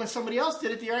like it when somebody else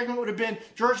did it, the argument would have been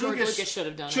George Lucas should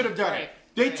have done it.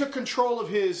 They took control of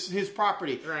his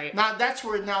property. Right. Now, that's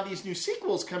where these new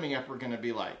sequels coming up are going to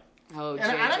be like. Oh, and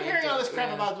I'm hearing all this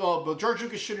crap about, George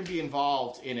Lucas shouldn't be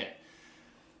involved in it.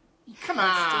 Come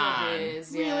on. It's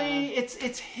still his, really?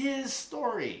 It's his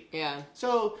story. Yeah.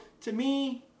 So, to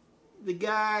me, the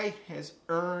guy has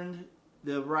earned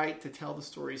the right to tell the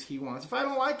stories he wants. If I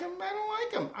don't like him, I don't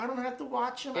like him. I don't have to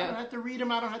watch him. Yeah. I don't have to read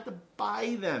him. I don't have to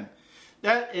buy them.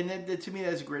 To me,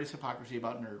 that is the greatest hypocrisy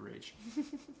about Nerd Rage.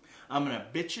 I'm going to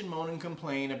bitch and moan and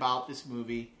complain about this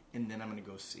movie, and then I'm going to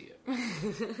go see it.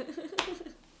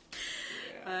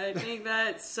 I think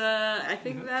that's. I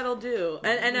think that'll do.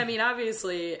 And I mean,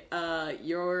 obviously,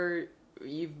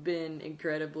 you've been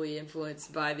incredibly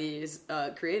influenced by these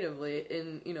creatively,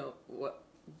 in what.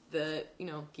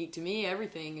 Geek to me,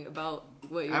 everything about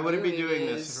what you're doing. I wouldn't be doing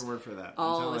this if it weren't for that.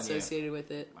 All associated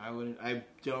with it. I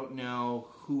don't know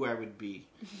who I would be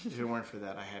if it weren't for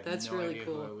that. I have no idea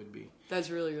who I would be. That's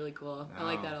really, really cool. I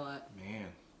like that a lot. Man.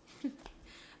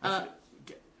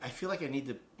 I feel like I need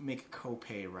to make a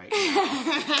copay right now.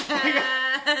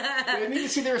 I need to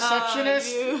see the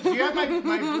receptionist. Do you have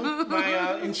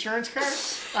my insurance card?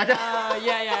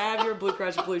 Yeah, I have your Blue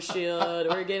Cross Blue Shield.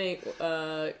 We're getting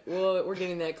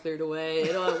that cleared away.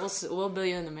 We'll bill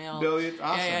you in the mail. Bill you?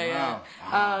 Awesome. Yeah.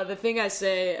 Wow. The thing I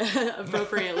say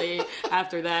appropriately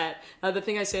after that, the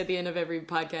thing I say at the end of every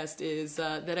podcast is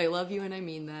that I love you and I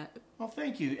mean that. Well,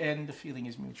 thank you, and the feeling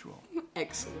is mutual.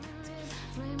 Excellent.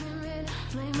 Flaming red,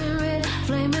 flaming red,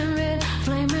 flaming red,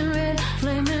 flaming red,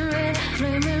 flaming red,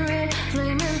 flaming red,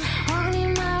 flaming all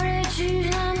in my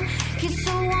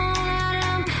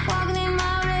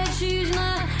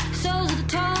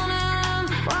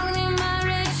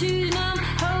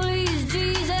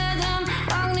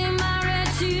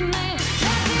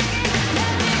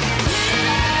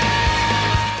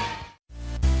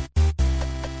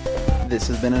This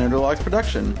has been a Nerdalogs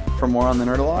production. For more on the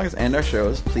Nerdalogs and our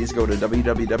shows, please go to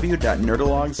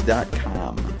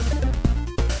www.nerdalogs.com.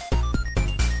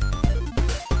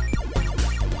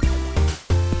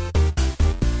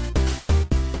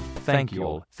 Thank you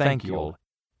all.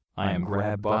 I am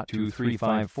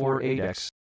GrabBot23548X.